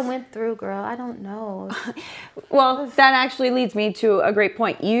flags. So much I went through, girl. I don't know. Well, that actually leads me to a great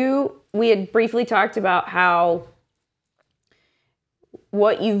point. We had briefly talked about how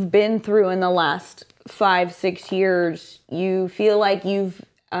what you've been through in the last 5-6 years, you feel like you've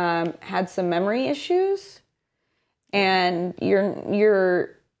had some memory issues, and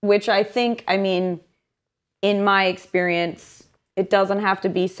you're which I think, I mean, in my experience, it doesn't have to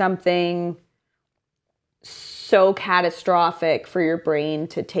be something so catastrophic for your brain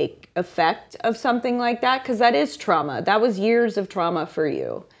to take effect of something like that, because that is trauma. That was years of trauma for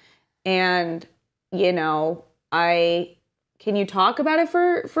you. And, you know, can you talk about it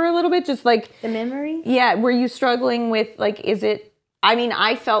for a little bit? Just like the memory? Yeah. Were you struggling with, like,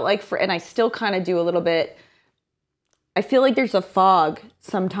 I felt like and I still kind of do a little bit, I feel like there's a fog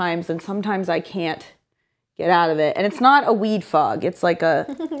sometimes, and sometimes I can't get out of it. And it's not a weed fog. It's like a,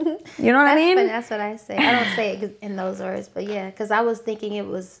 you know what I mean? That's what I say. I don't say it in those words, but yeah, because I was thinking it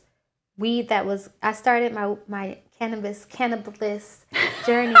was weed that was, I started my cannabis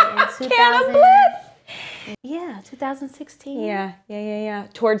journey in 2000. Yeah, 2016. Yeah.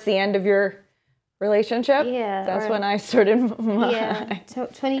 Towards the end of your relationship? Yeah. That's when I started my... Yeah,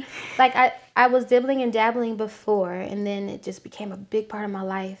 20, like I was dibbling and dabbling before, and then it just became a big part of my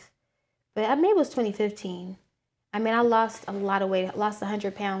life. But maybe it was 2015. I mean, I lost a lot of weight. I lost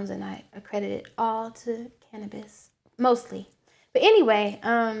 100 pounds, and I accredit it all to cannabis, mostly. But anyway,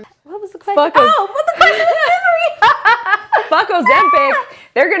 what was the question? What the question was? Fuck Ozempic.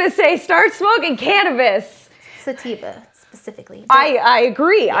 They're going to say, start smoking cannabis. Sativa, specifically. I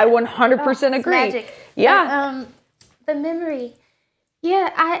agree. Yeah. I 100% agree. Magic. Yeah. The memory.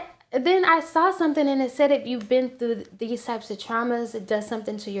 Yeah, then I saw something, and it said if you've been through these types of traumas, it does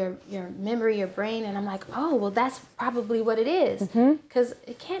something to your memory, your brain. And I'm like, oh, well, that's probably what it is. Because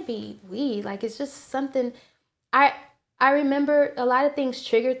it can't be weed. Like, it's just something. I remember a lot of things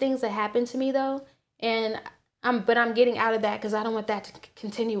trigger things that happened to me, though. And I'm getting out of that because I don't want that to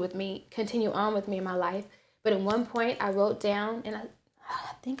continue on with me in my life. But at one point, I wrote down, and I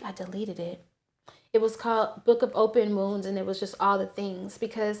think I deleted it. It was called Book of Open Wounds, and it was just all the things,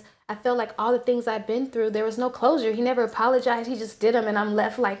 because I felt like all the things I've been through, there was no closure. He never apologized. He just did them, and I'm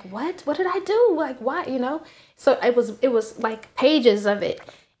left like, what? What did I do? Like, why? You know? So it was like pages of it,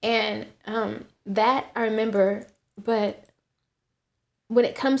 and that I remember. But when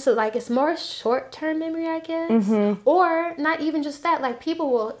it comes to, like, it's more short-term memory, I guess, or not even just that. Like,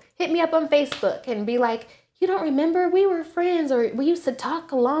 people will hit me up on Facebook and be like, you don't remember? We were friends, or we used to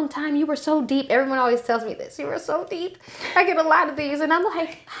talk a long time. You were so deep. Everyone always tells me this. You were so deep. I get a lot of these, and I'm like,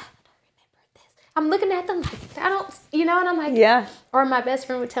 I don't remember this. I'm looking at them like, I don't, you know, and I'm like, yeah. Or my best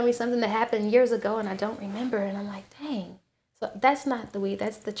friend would tell me something that happened years ago, and I don't remember, and I'm like, dang. So that's not the weed.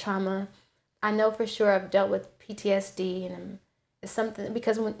 That's the trauma. I know for sure I've dealt with PTSD, and it's something,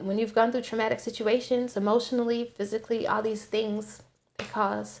 because when you've gone through traumatic situations, emotionally, physically, all these things, they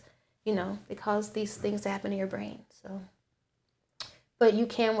cause these things to happen in your brain. So, but you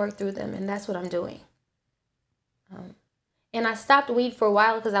can work through them, and that's what I'm doing. And I stopped weed for a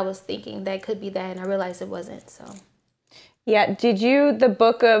while because I was thinking that could be that, and I realized it wasn't. So, yeah. The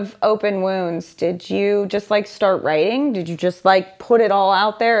Book of Open Wounds, did you just like start writing? Did you just like put it all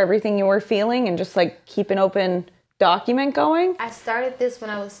out there, everything you were feeling, and just like keep an open document going? I started this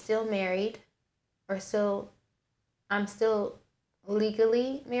when I was still married, I'm still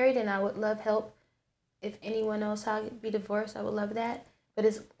legally married, and I would love help if anyone knows how to be divorced. I would love that, but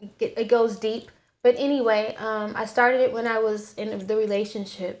it goes deep. But anyway, I started it when I was in the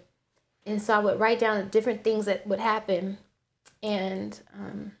relationship, and so I would write down the different things that would happen, and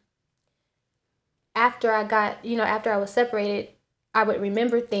after I was separated, I would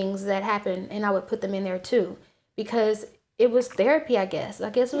remember things that happened, and I would put them in there too, because it was therapy. I guess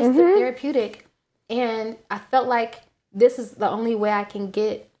it was therapeutic, and I felt like this is the only way I can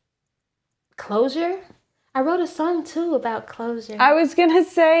get closure. I wrote a song too about closure. I was gonna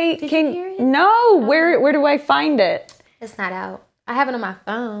say, Did you hear it? No, where do I find it? It's not out. I have it on my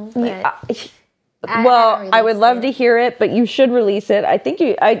phone, but Yeah, I well, I would love it. to hear it, but you should release it. I think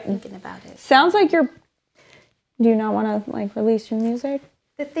Thinking about it. Sounds like you're. Do you not want to like release your music?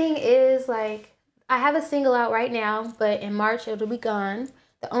 The thing is, like, I have a single out right now, but in March it'll be gone.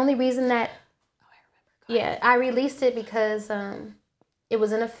 The only reason that, I released it because it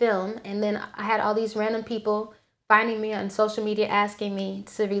was in a film, and then I had all these random people finding me on social media asking me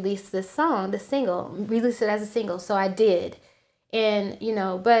to release this song, the single, release it as a single. So I did, and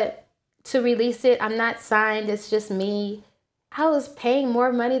but to release it, I'm not signed. It's just me. I was paying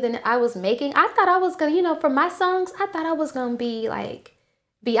more money than I was making. I thought I was gonna, for my songs, I thought I was gonna be like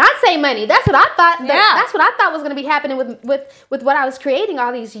Beyonce money. That's what I thought. Yeah. That's what I thought was gonna be happening with what I was creating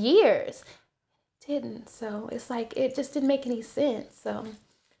all these years. It didn't. So it's like it just didn't make any sense. So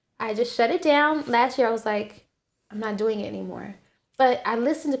I just shut it down. Last year I was like, I'm not doing it anymore. But I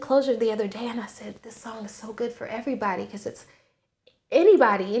listened to Closure the other day and I said, this song is so good for everybody because it's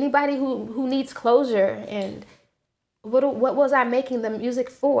anybody who needs closure. And what was I making the music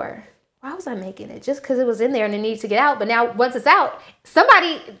for? Why was I making it? Just because it was in there and it needs to get out. But now once it's out,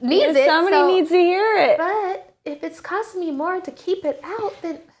 somebody needs it. Somebody needs to hear it. But if it's costing me more to keep it out,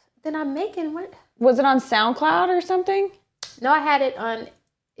 then I'm making what? Was it on SoundCloud or something? No, I had it on.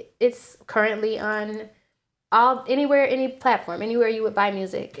 It's currently on any platform, anywhere you would buy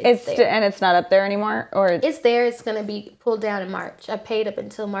music. It's there. And it's not up there anymore, or it's there. It's gonna be pulled down in March. I paid up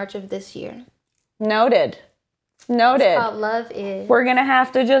until March of this year. Noted. It's called Love Is. We're gonna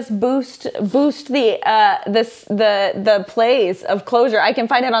have to just boost the plays of Closure. I can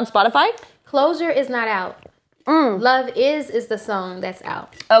find it on Spotify. Closure is not out. Love Is the song that's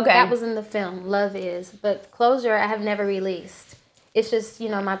out. Okay. That was in the film. Love Is, but Closure I have never released. It's just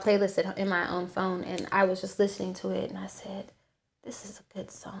my playlist in my own phone, and I was just listening to it, and I said, "This is a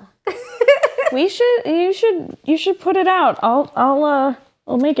good song." You should put it out.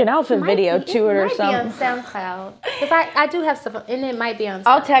 I'll make an outfit video to it or something. It might be on SoundCloud because I do have stuff, and it might be on SoundCloud.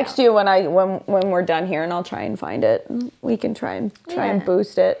 I'll text you when we're done here, and I'll try and find it. We can try and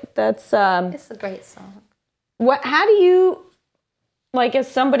boost it. That's it's a great song. How do you like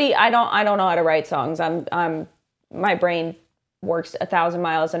as somebody? I don't know how to write songs. My brain works 1,000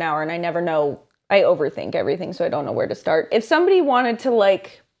 miles an hour, and I never know. I overthink everything, so I don't know where to start. If somebody wanted to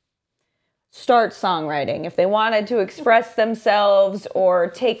like start songwriting, if they wanted to express themselves or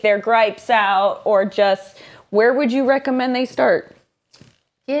take their gripes out, or just where would you recommend they start?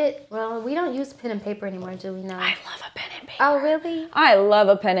 Well, we don't use pen and paper anymore, do we? Now I love a pen and paper. Oh, really? I love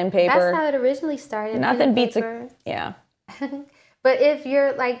a pen and paper. That's how it originally started. Nothing beats yeah. But if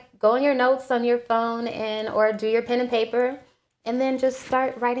you're like, go in your notes on your phone or do your pen and paper, and then just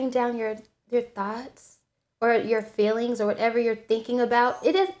start writing down your thoughts or your feelings or whatever you're thinking about.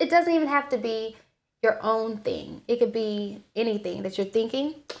 It doesn't even have to be your own thing. It could be anything that you're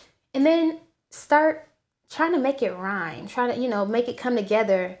thinking. And then start trying to make it rhyme. Try to, make it come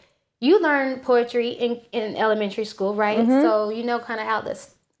together. You learn poetry in elementary school, right? Mm-hmm. So you know kind of how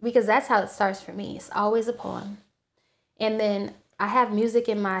because that's how it starts for me. It's always a poem. And then I have music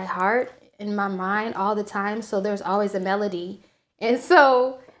in my heart, in my mind all the time. So there's always a melody. And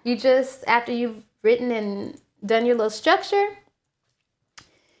so you just, after you've written and done your little structure,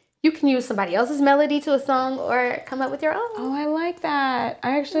 you can use somebody else's melody to a song or come up with your own. Oh, I like that.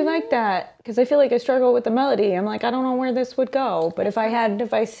 I actually like that because I feel like I struggle with the melody. I'm like, I don't know where this would go. But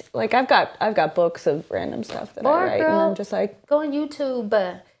I've got books of random stuff that I write, and I'm just like, go on YouTube.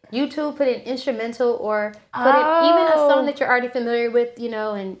 Put an instrumental or put it, even a song that you're already familiar with,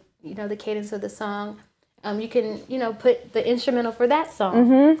 and the cadence of the song. You can, put the instrumental for that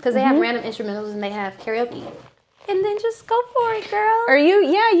song because they have random instrumentals and they have karaoke. And then just go for it, girl.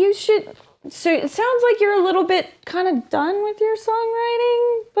 You should. So it sounds like you're a little bit kind of done with your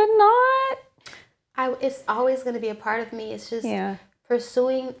songwriting, but not. It's always going to be a part of me. It's just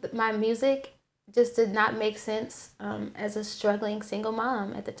pursuing my music just did not make sense as a struggling single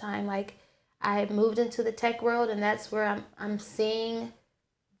mom at the time. Like, I moved into the tech world, and that's where I'm seeing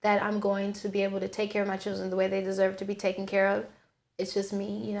that I'm going to be able to take care of my children the way they deserve to be taken care of. It's just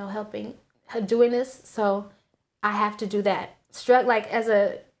me, helping, doing this. So I have to do that. Like as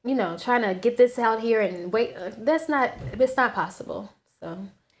a, trying to get this out here and wait. It's not possible. So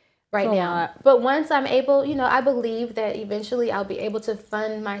right now. But once I'm able, I believe that eventually I'll be able to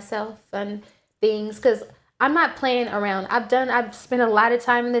fund myself, fund things. Because I'm not playing around. I've spent a lot of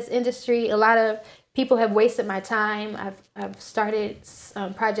time in this industry. A lot of people have wasted my time. I've started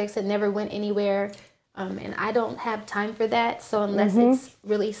projects that never went anywhere, and I don't have time for that. So unless it's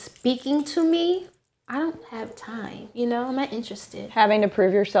really speaking to me, I don't have time, you know, I'm not interested. Having to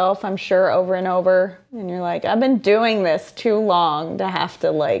prove yourself, I'm sure, over and over. And you're like, I've been doing this too long to have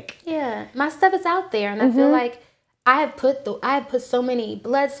to like. Yeah, my stuff is out there, and I feel like I have put so many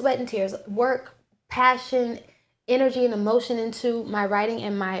blood, sweat, and tears, work, passion, energy, and emotion into my writing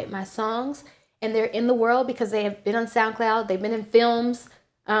and my songs, and they're in the world because they have been on SoundCloud, they've been in films.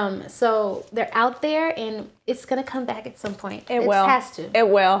 So they're out there, and it's gonna come back at some point. It has to. It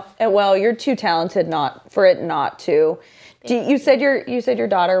will. It will. You're too talented for it not to. You said your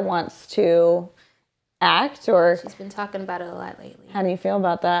daughter wants to act, or she's been talking about it a lot lately. How do you feel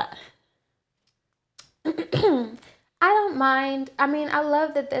about that? I don't mind. I mean, I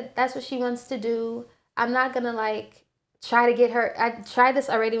love that's what she wants to do. I'm not gonna like try to get her. I tried this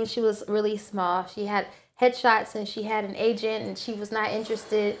already when she was really small. She had headshots and she had an agent and she was not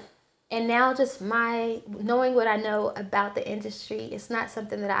interested. And now just knowing what I know about the industry, it's not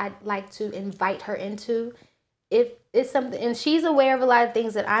something that I'd like to invite her into. If it's something, and she's aware of a lot of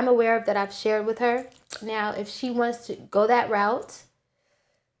things that I'm aware of that I've shared with her. Now, if she wants to go that route,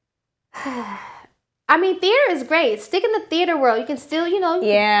 I mean, theater is great. Stick in the theater world. You can still, you know,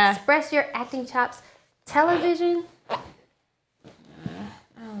 express your acting chops. Television, I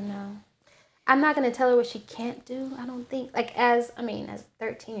don't know. I'm not going to tell her what she can't do, I don't think. Like, as a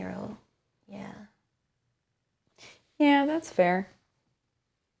 13-year-old, yeah. Yeah, that's fair.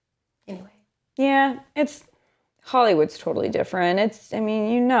 Anyway. Yeah, Hollywood's totally different. It's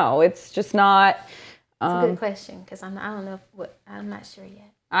just not. It's a good question, because I'm not sure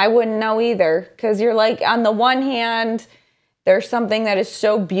yet. I wouldn't know either, because you're like, on the one hand, there's something that is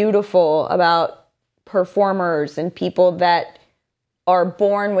so beautiful about performers and people that are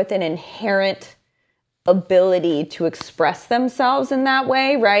born with an inherent ability to express themselves in that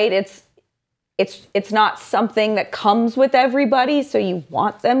way, right? It's not something that comes with everybody, so you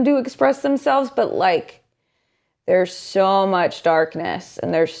want them to express themselves, but like there's so much darkness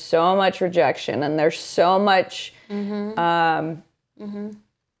and there's so much rejection and there's so much predation.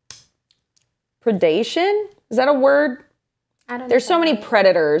 Is that a word? There's so many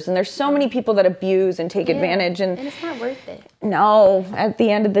predators and there's so many people that abuse and take advantage, and it's not worth it. No, at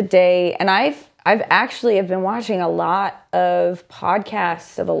the end of the day. And I've been watching a lot of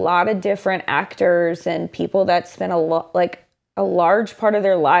podcasts of a lot of different actors and people that spend a large part of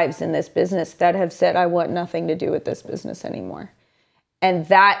their lives in this business that have said, I want nothing to do with this business anymore. And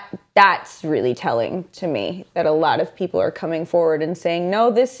that's really telling to me, that a lot of people are coming forward and saying,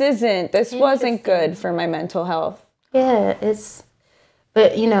 no, this wasn't good for my mental health. Yeah,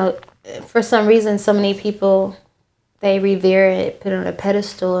 but you know, for some reason, so many people, they revere it, put it on a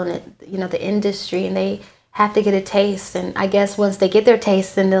pedestal, and it, you know, the industry, and they have to get a taste. And I guess once they get their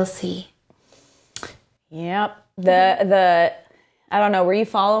taste, then they'll see. Yep. I don't know, were you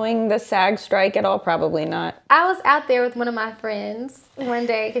following the SAG strike at all? Probably not. I was out there with one of my friends one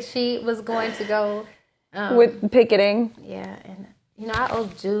day because she was going to go. With picketing? Yeah, and you know, I owe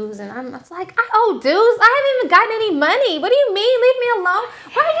dues, and I was like, I owe dues? I haven't even gotten any money. What do you mean? Leave me alone.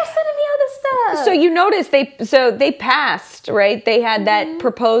 Why are you sending me all this stuff? So you noticed they passed, right? They had that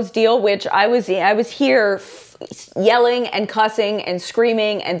proposed deal, which I was here yelling and cussing and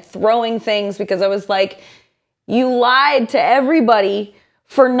screaming and throwing things because I was like, you lied to everybody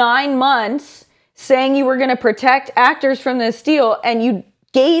for 9 months saying you were going to protect actors from this deal, and you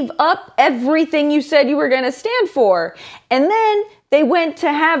gave up everything you said you were going to stand for. And then they went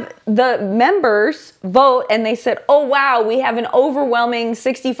to have the members vote, and they said, oh, wow, we have an overwhelming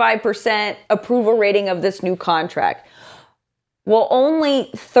 65% approval rating of this new contract. Well, only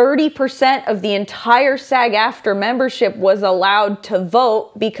 30% of the entire SAG-AFTRA membership was allowed to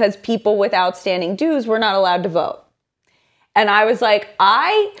vote because people with outstanding dues were not allowed to vote. And I was like,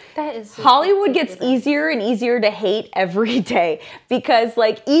 Hollywood gets easier and easier to hate every day, because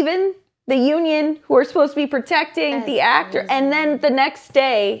like even the union who are supposed to be protecting the actor, and then the next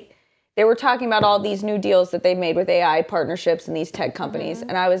day they were talking about all these new deals that they've made with AI partnerships and these tech companies.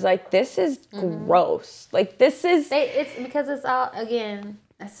 And I was like, this is gross. Like this is... It's because it's all, again,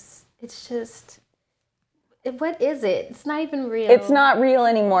 it's just, what is it? It's not even real. It's not real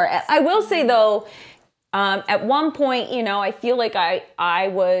anymore. I will say though, at one point, you know, I feel like I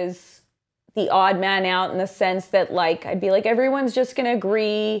was the odd man out in the sense that like, I'd be like, everyone's just going to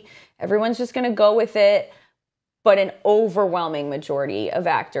agree. Everyone's just going to go with it. But an overwhelming majority of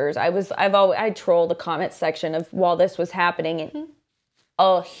actors, I troll the comment section of while this was happening, and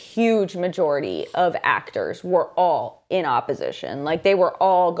a huge majority of actors were all in opposition. Like they were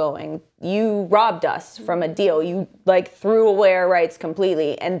all going, you robbed us from a deal. You like threw away our rights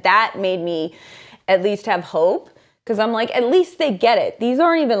completely. And that made me at least have hope Because I'm like, at least they get it. These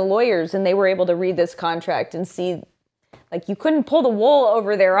aren't even lawyers, and they were able to read this contract and see, like, you couldn't pull the wool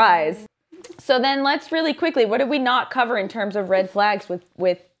over their eyes. So then let's really quickly, what did we not cover in terms of red flags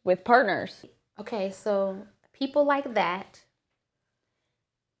with partners? Okay, so people like that,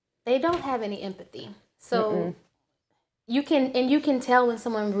 they don't have any empathy. So you can tell when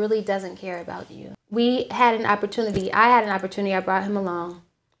someone really doesn't care about you. I had an opportunity, I brought him along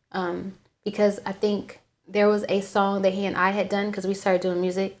because I think there was a song that he and I had done because we started doing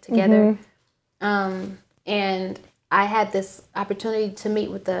music together. And I had this opportunity to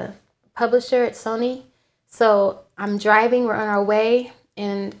meet with the publisher at Sony. So I'm driving, we're on our way,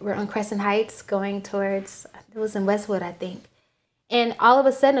 and we're on Crescent Heights going towards, it was in Westwood, I think. And all of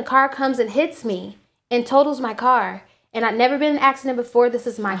a sudden a car comes and hits me and totals my car. And I'd never been in an accident before. This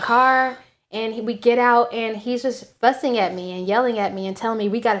is my car. And we get out and he's just fussing at me and yelling at me and telling me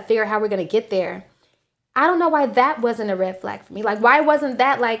we got to figure out how we're going to get there. I don't know why that wasn't a red flag for me. Like, why wasn't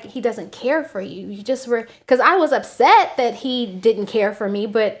that like he doesn't care for you? You just were, because I was upset that he didn't care for me,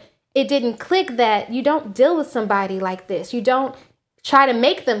 but it didn't click that you don't deal with somebody like this. You don't try to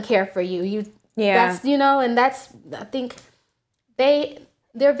make them care for you. That's, and that's, I think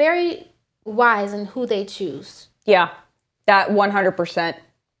they're very wise in who they choose. Yeah, that 100%.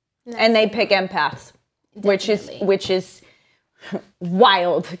 And they pick empaths, which is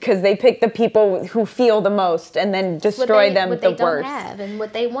wild because they pick the people who feel the most and then destroy them the worst. What they don't have and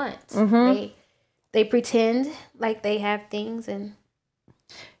what they want. They pretend like they have things. And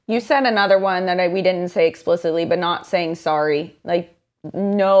you said another one that we didn't say explicitly, but not saying sorry. Like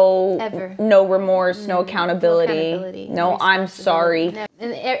no remorse, no accountability. No, I'm sorry.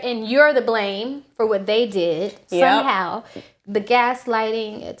 And you're the blame for what they did somehow. The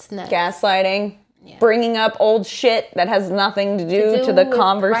gaslighting, it's nuts. Gaslighting, bringing up old shit that has nothing to do to the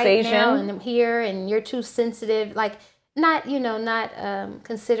conversation. Right now and I'm here, and you're too sensitive. Like, not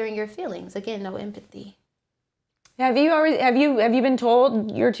considering your feelings. Again, no empathy. Have you been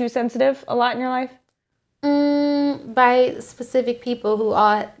told you're too sensitive a lot in your life? By specific people who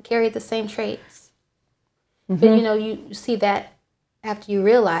all carry the same traits. But you see that after you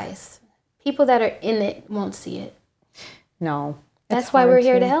realize. People that are in it won't see it. No. That's why we're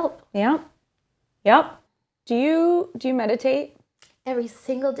here to help. Yep. Do you meditate? Every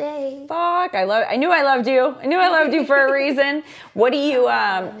single day. Fuck, I knew I loved you. I knew I loved you for a reason. What do you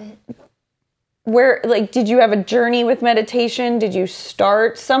did you have a journey with meditation? Did you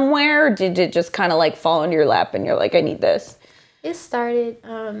start somewhere? Or did it just kind of like fall into your lap and you're like, I need this? It started,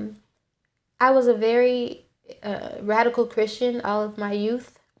 I was a very radical Christian all of my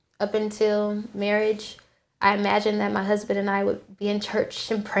youth up until marriage. I imagined that my husband and I would be in church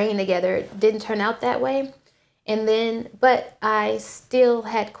and praying together. It didn't turn out that way. But I still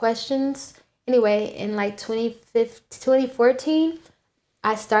had questions. Anyway, in like 2014,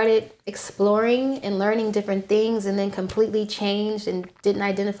 I started exploring and learning different things, and then completely changed and don't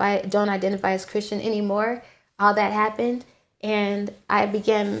identify as Christian anymore. All that happened. And I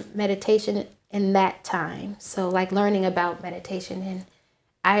began meditation in that time. So like learning about meditation, and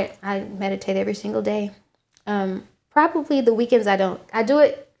I meditate every single day. Probably the weekends I don't. I do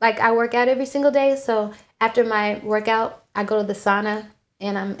it like I work out every single day. So after my workout, I go to the sauna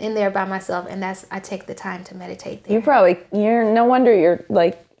and I'm in there by myself, and I take the time to meditate there. No wonder you're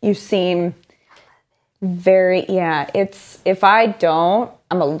like, you seem very, if I don't,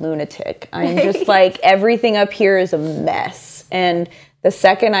 I'm a lunatic. I'm just like, everything up here is a mess. And the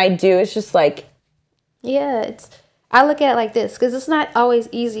second I do, it's just like. Yeah, I look at it like this, because it's not always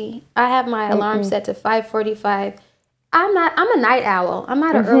easy. I have my alarm set to 5:45. I'm a night owl. I'm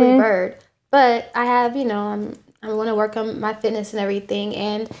not an early bird, but I have, I want to work on my fitness and everything.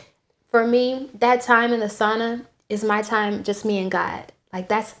 And for me, that time in the sauna is my time, just me and God. Like,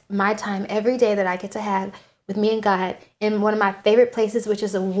 that's my time every day that I get to have with me and God in one of my favorite places, which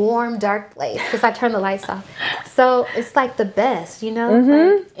is a warm, dark place, because I turn the lights off. So it's like the best, and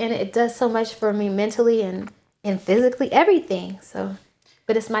it does so much for me mentally and physically, everything. So,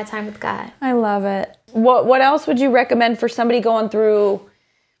 but it's my time with God. I love it. What else would you recommend for somebody going through,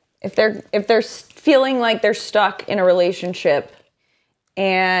 if they're feeling like they're stuck in a relationship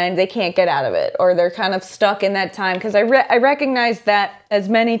and they can't get out of it, or they're kind of stuck in that time? Because I recognize that as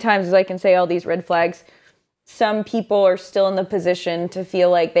many times as I can say all these red flags, some people are still in the position to feel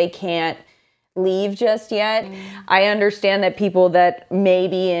like they can't leave just yet. I understand that people that may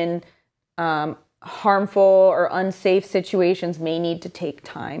be in harmful or unsafe situations may need to take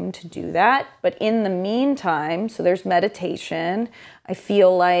time to do that. But in the meantime, so there's meditation. I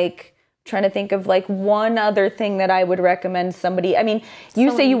feel like trying to think of like one other thing that I would recommend somebody. I mean,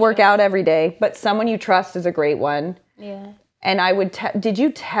 you say you work out every day, but someone you trust is a great one. Yeah. And I would, did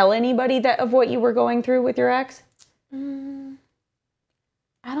you tell anybody that of what you were going through with your ex?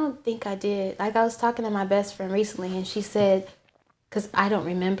 I don't think I did. Like, I was talking to my best friend recently, and she said, because I don't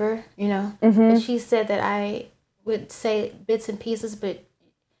remember, you know, but she said that I would say bits and pieces, but,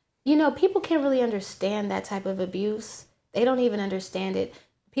 you know, people can't really understand that type of abuse. They don't even understand it.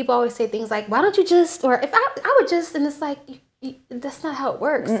 People always say things like, why don't you just, or if I would just, and it's like, that's not how it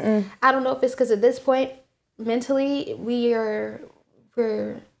works. I don't know if it's because at this point, mentally, we've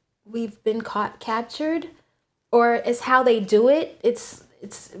been captured, or it's how they do it.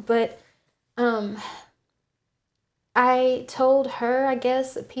 But I told her, I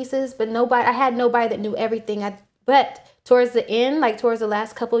guess, pieces, but I had nobody that knew everything. But towards the end, like towards the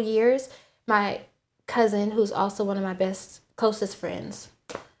last couple years, my cousin, who's also one of my closest friends,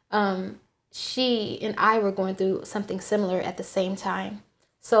 she and I were going through something similar at the same time.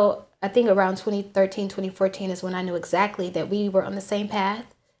 So I think around 2013, 2014 is when I knew exactly that we were on the same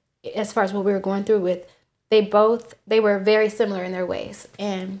path as far as what we were going through with. They were very similar in their ways.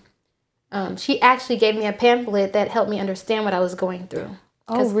 And she actually gave me a pamphlet that helped me understand what I was going through.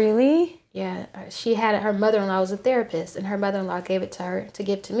 Oh, really? Yeah. She had her mother-in-law was a therapist, and her mother-in-law gave it to her to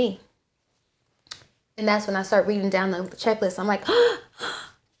give to me. And that's when I start reading down the checklist. I'm like,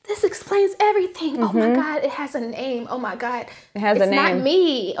 this explains everything. Oh my God, it has a name. Oh my God. It has a name. It's not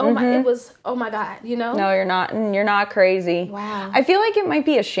me. Oh my, it was, oh my God, you know? No, you're not. You're not crazy. Wow. I feel like it might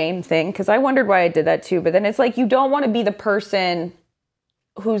be a shame thing, because I wondered why I did that too. But then it's like, you don't want to be the person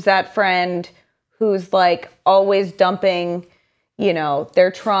who's that friend who's like always dumping, you know,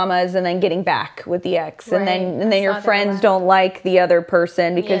 their traumas and then getting back with the ex. Right. And then your friends don't like the other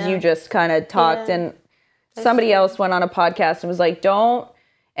person because you just kind of talked. And somebody else went on a podcast and was like, don't.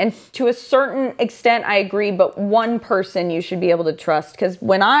 And to a certain extent, I agree, but one person you should be able to trust. Because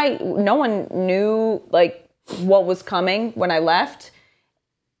no one knew like what was coming when I left.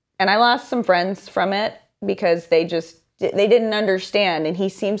 And I lost some friends from it because they didn't understand. And he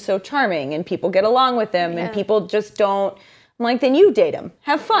seems so charming and people get along with him and people just don't. I'm like, then you date him.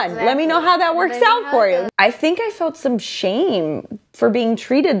 Have fun. Exactly. Let me know how that works out for you. I think I felt some shame for being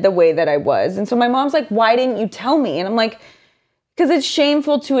treated the way that I was. And so my mom's like, why didn't you tell me? And I'm like, because it's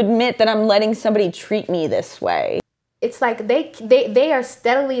shameful to admit that I'm letting somebody treat me this way. It's like they are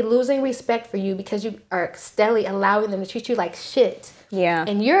steadily losing respect for you because you are steadily allowing them to treat you like shit. Yeah.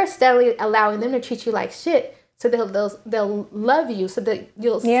 And you're steadily allowing them to treat you like shit. So they'll love you so that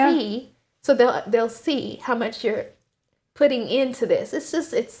you'll see. So they'll see how much you're putting into this.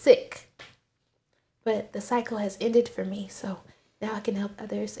 It's sick. But the cycle has ended for me. So now I can help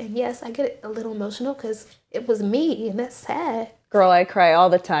others. And yes, I get a little emotional because it was me and that's sad. Girl, I cry all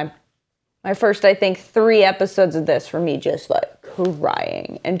the time. My first, I think, 3 episodes of this for me just like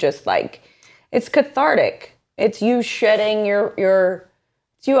crying and just like, it's cathartic. It's you shedding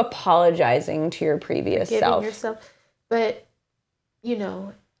it's you apologizing to your previous self. Yourself. But, you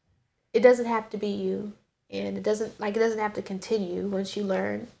know, it doesn't have to be you. And it doesn't have to continue. Once you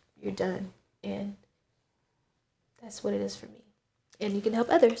learn, you're done. And that's what it is for me. And you can help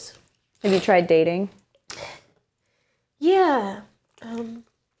others. Have you tried dating? Yeah. And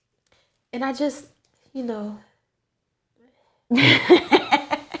I just, you know,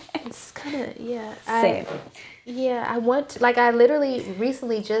 it's kind of, Same. I literally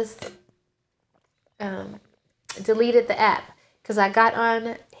recently just deleted the app because I got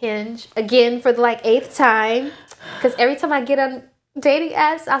on Hinge again for the 8th time. Because every time I get on dating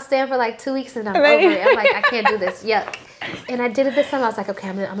apps, I'll stand for 2 weeks and I'm over it. I'm like, I can't do this. Yuck. And I did it this time. I was like, okay,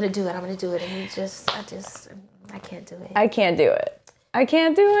 I'm gonna do it. I'm gonna do it. And I can't do it. I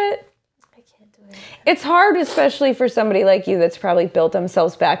can't do it. It's hard, especially for somebody like you that's probably built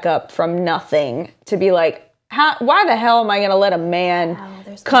themselves back up from nothing to be like, why the hell am I going to let a man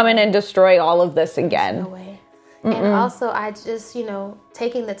come in and destroy all of this again? There's no way. And also, I just,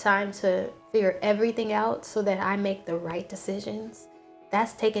 taking the time to figure everything out so that I make the right decisions,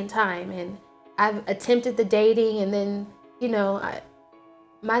 that's taken time. And I've attempted the dating and then,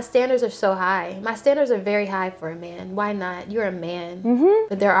 my standards are so high. My standards are very high for a man. Why not? You're a man.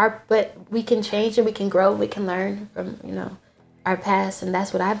 But we can change and we can grow. We can learn from, our past. And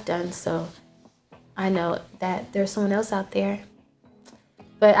that's what I've done. So I know that there's someone else out there.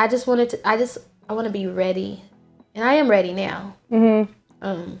 But I want to be ready. And I am ready now. But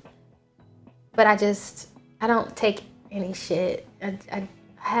I don't take any shit. I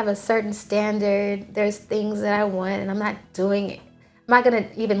have a certain standard. There's things that I want and I'm not doing it. I'm not going to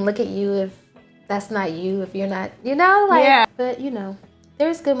even look at you if that's not you, if you're not, But,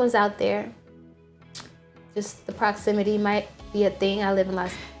 there's good ones out there. Just the proximity might be a thing. I live in I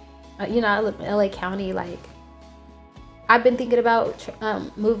live in LA County. Like, I've been thinking about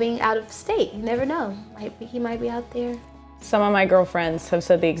moving out of state. You never know. He might be out there. Some of my girlfriends have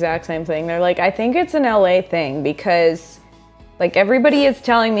said the exact same thing. They're like, I think it's an LA thing because like everybody is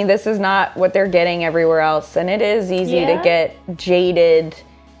telling me this is not what they're getting everywhere else. And it is easy to get jaded.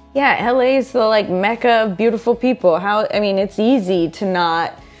 Yeah, LA is the like mecca of beautiful people. I mean, it's easy to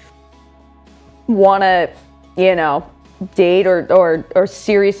not want to, you know, date or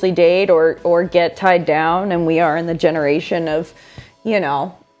seriously date or get tied down. And we are in the generation of, you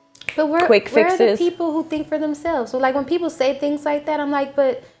know, but quick fixes. Where are the people who think for themselves? So like when people say things like that, I'm like,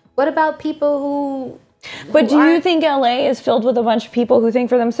 but what about people who... But do you think LA is filled with a bunch of people who think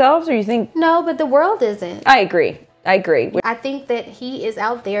for themselves, or you think... No, but the world isn't. I agree. I think that he is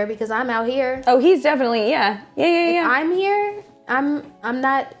out there because I'm out here. Oh, he's definitely, yeah. If I'm here, I'm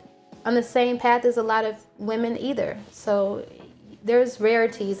not on the same path as a lot of women either. So there's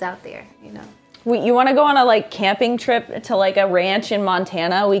rarities out there, you know. You want to go on a like camping trip to like a ranch in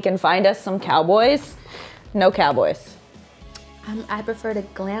Montana? We can find us some cowboys. No cowboys. I prefer to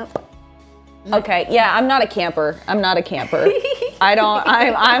glamp. Okay, yeah, I'm not a camper. I'm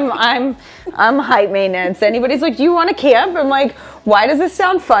hype maintenance. Anybody's like, do you want to camp? I'm like, why does this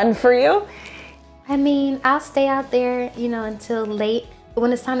sound fun for you? I mean, I'll stay out there, you know, until late. But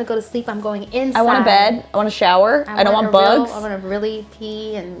when it's time to go to sleep, I'm going inside. I want a bed. I want a shower. I don't want bugs. I want to really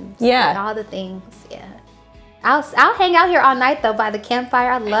pee and all the things. Yeah. I'll hang out here all night though by the campfire.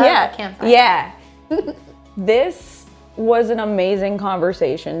 I love the campfire. Yeah. This was an amazing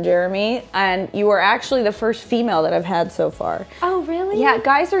conversation, Jherimi, and you were actually the first female that I've had so far. Oh, really? Yeah,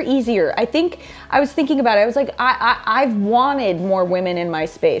 guys are easier. I was thinking about it. I was like, I've wanted more women in my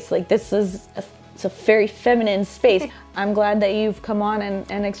space. Like it's a very feminine space. I'm glad that you've come on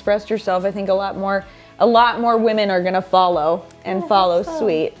and expressed yourself. I think a lot more women are gonna follow and follow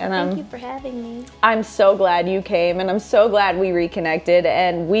suit. And thank you for having me. I'm so glad you came, and I'm so glad we reconnected.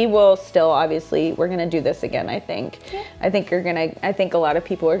 And we will still, obviously, we're gonna do this again. I think. Yeah. I think a lot of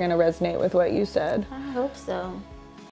people are gonna resonate with what you said. I hope so.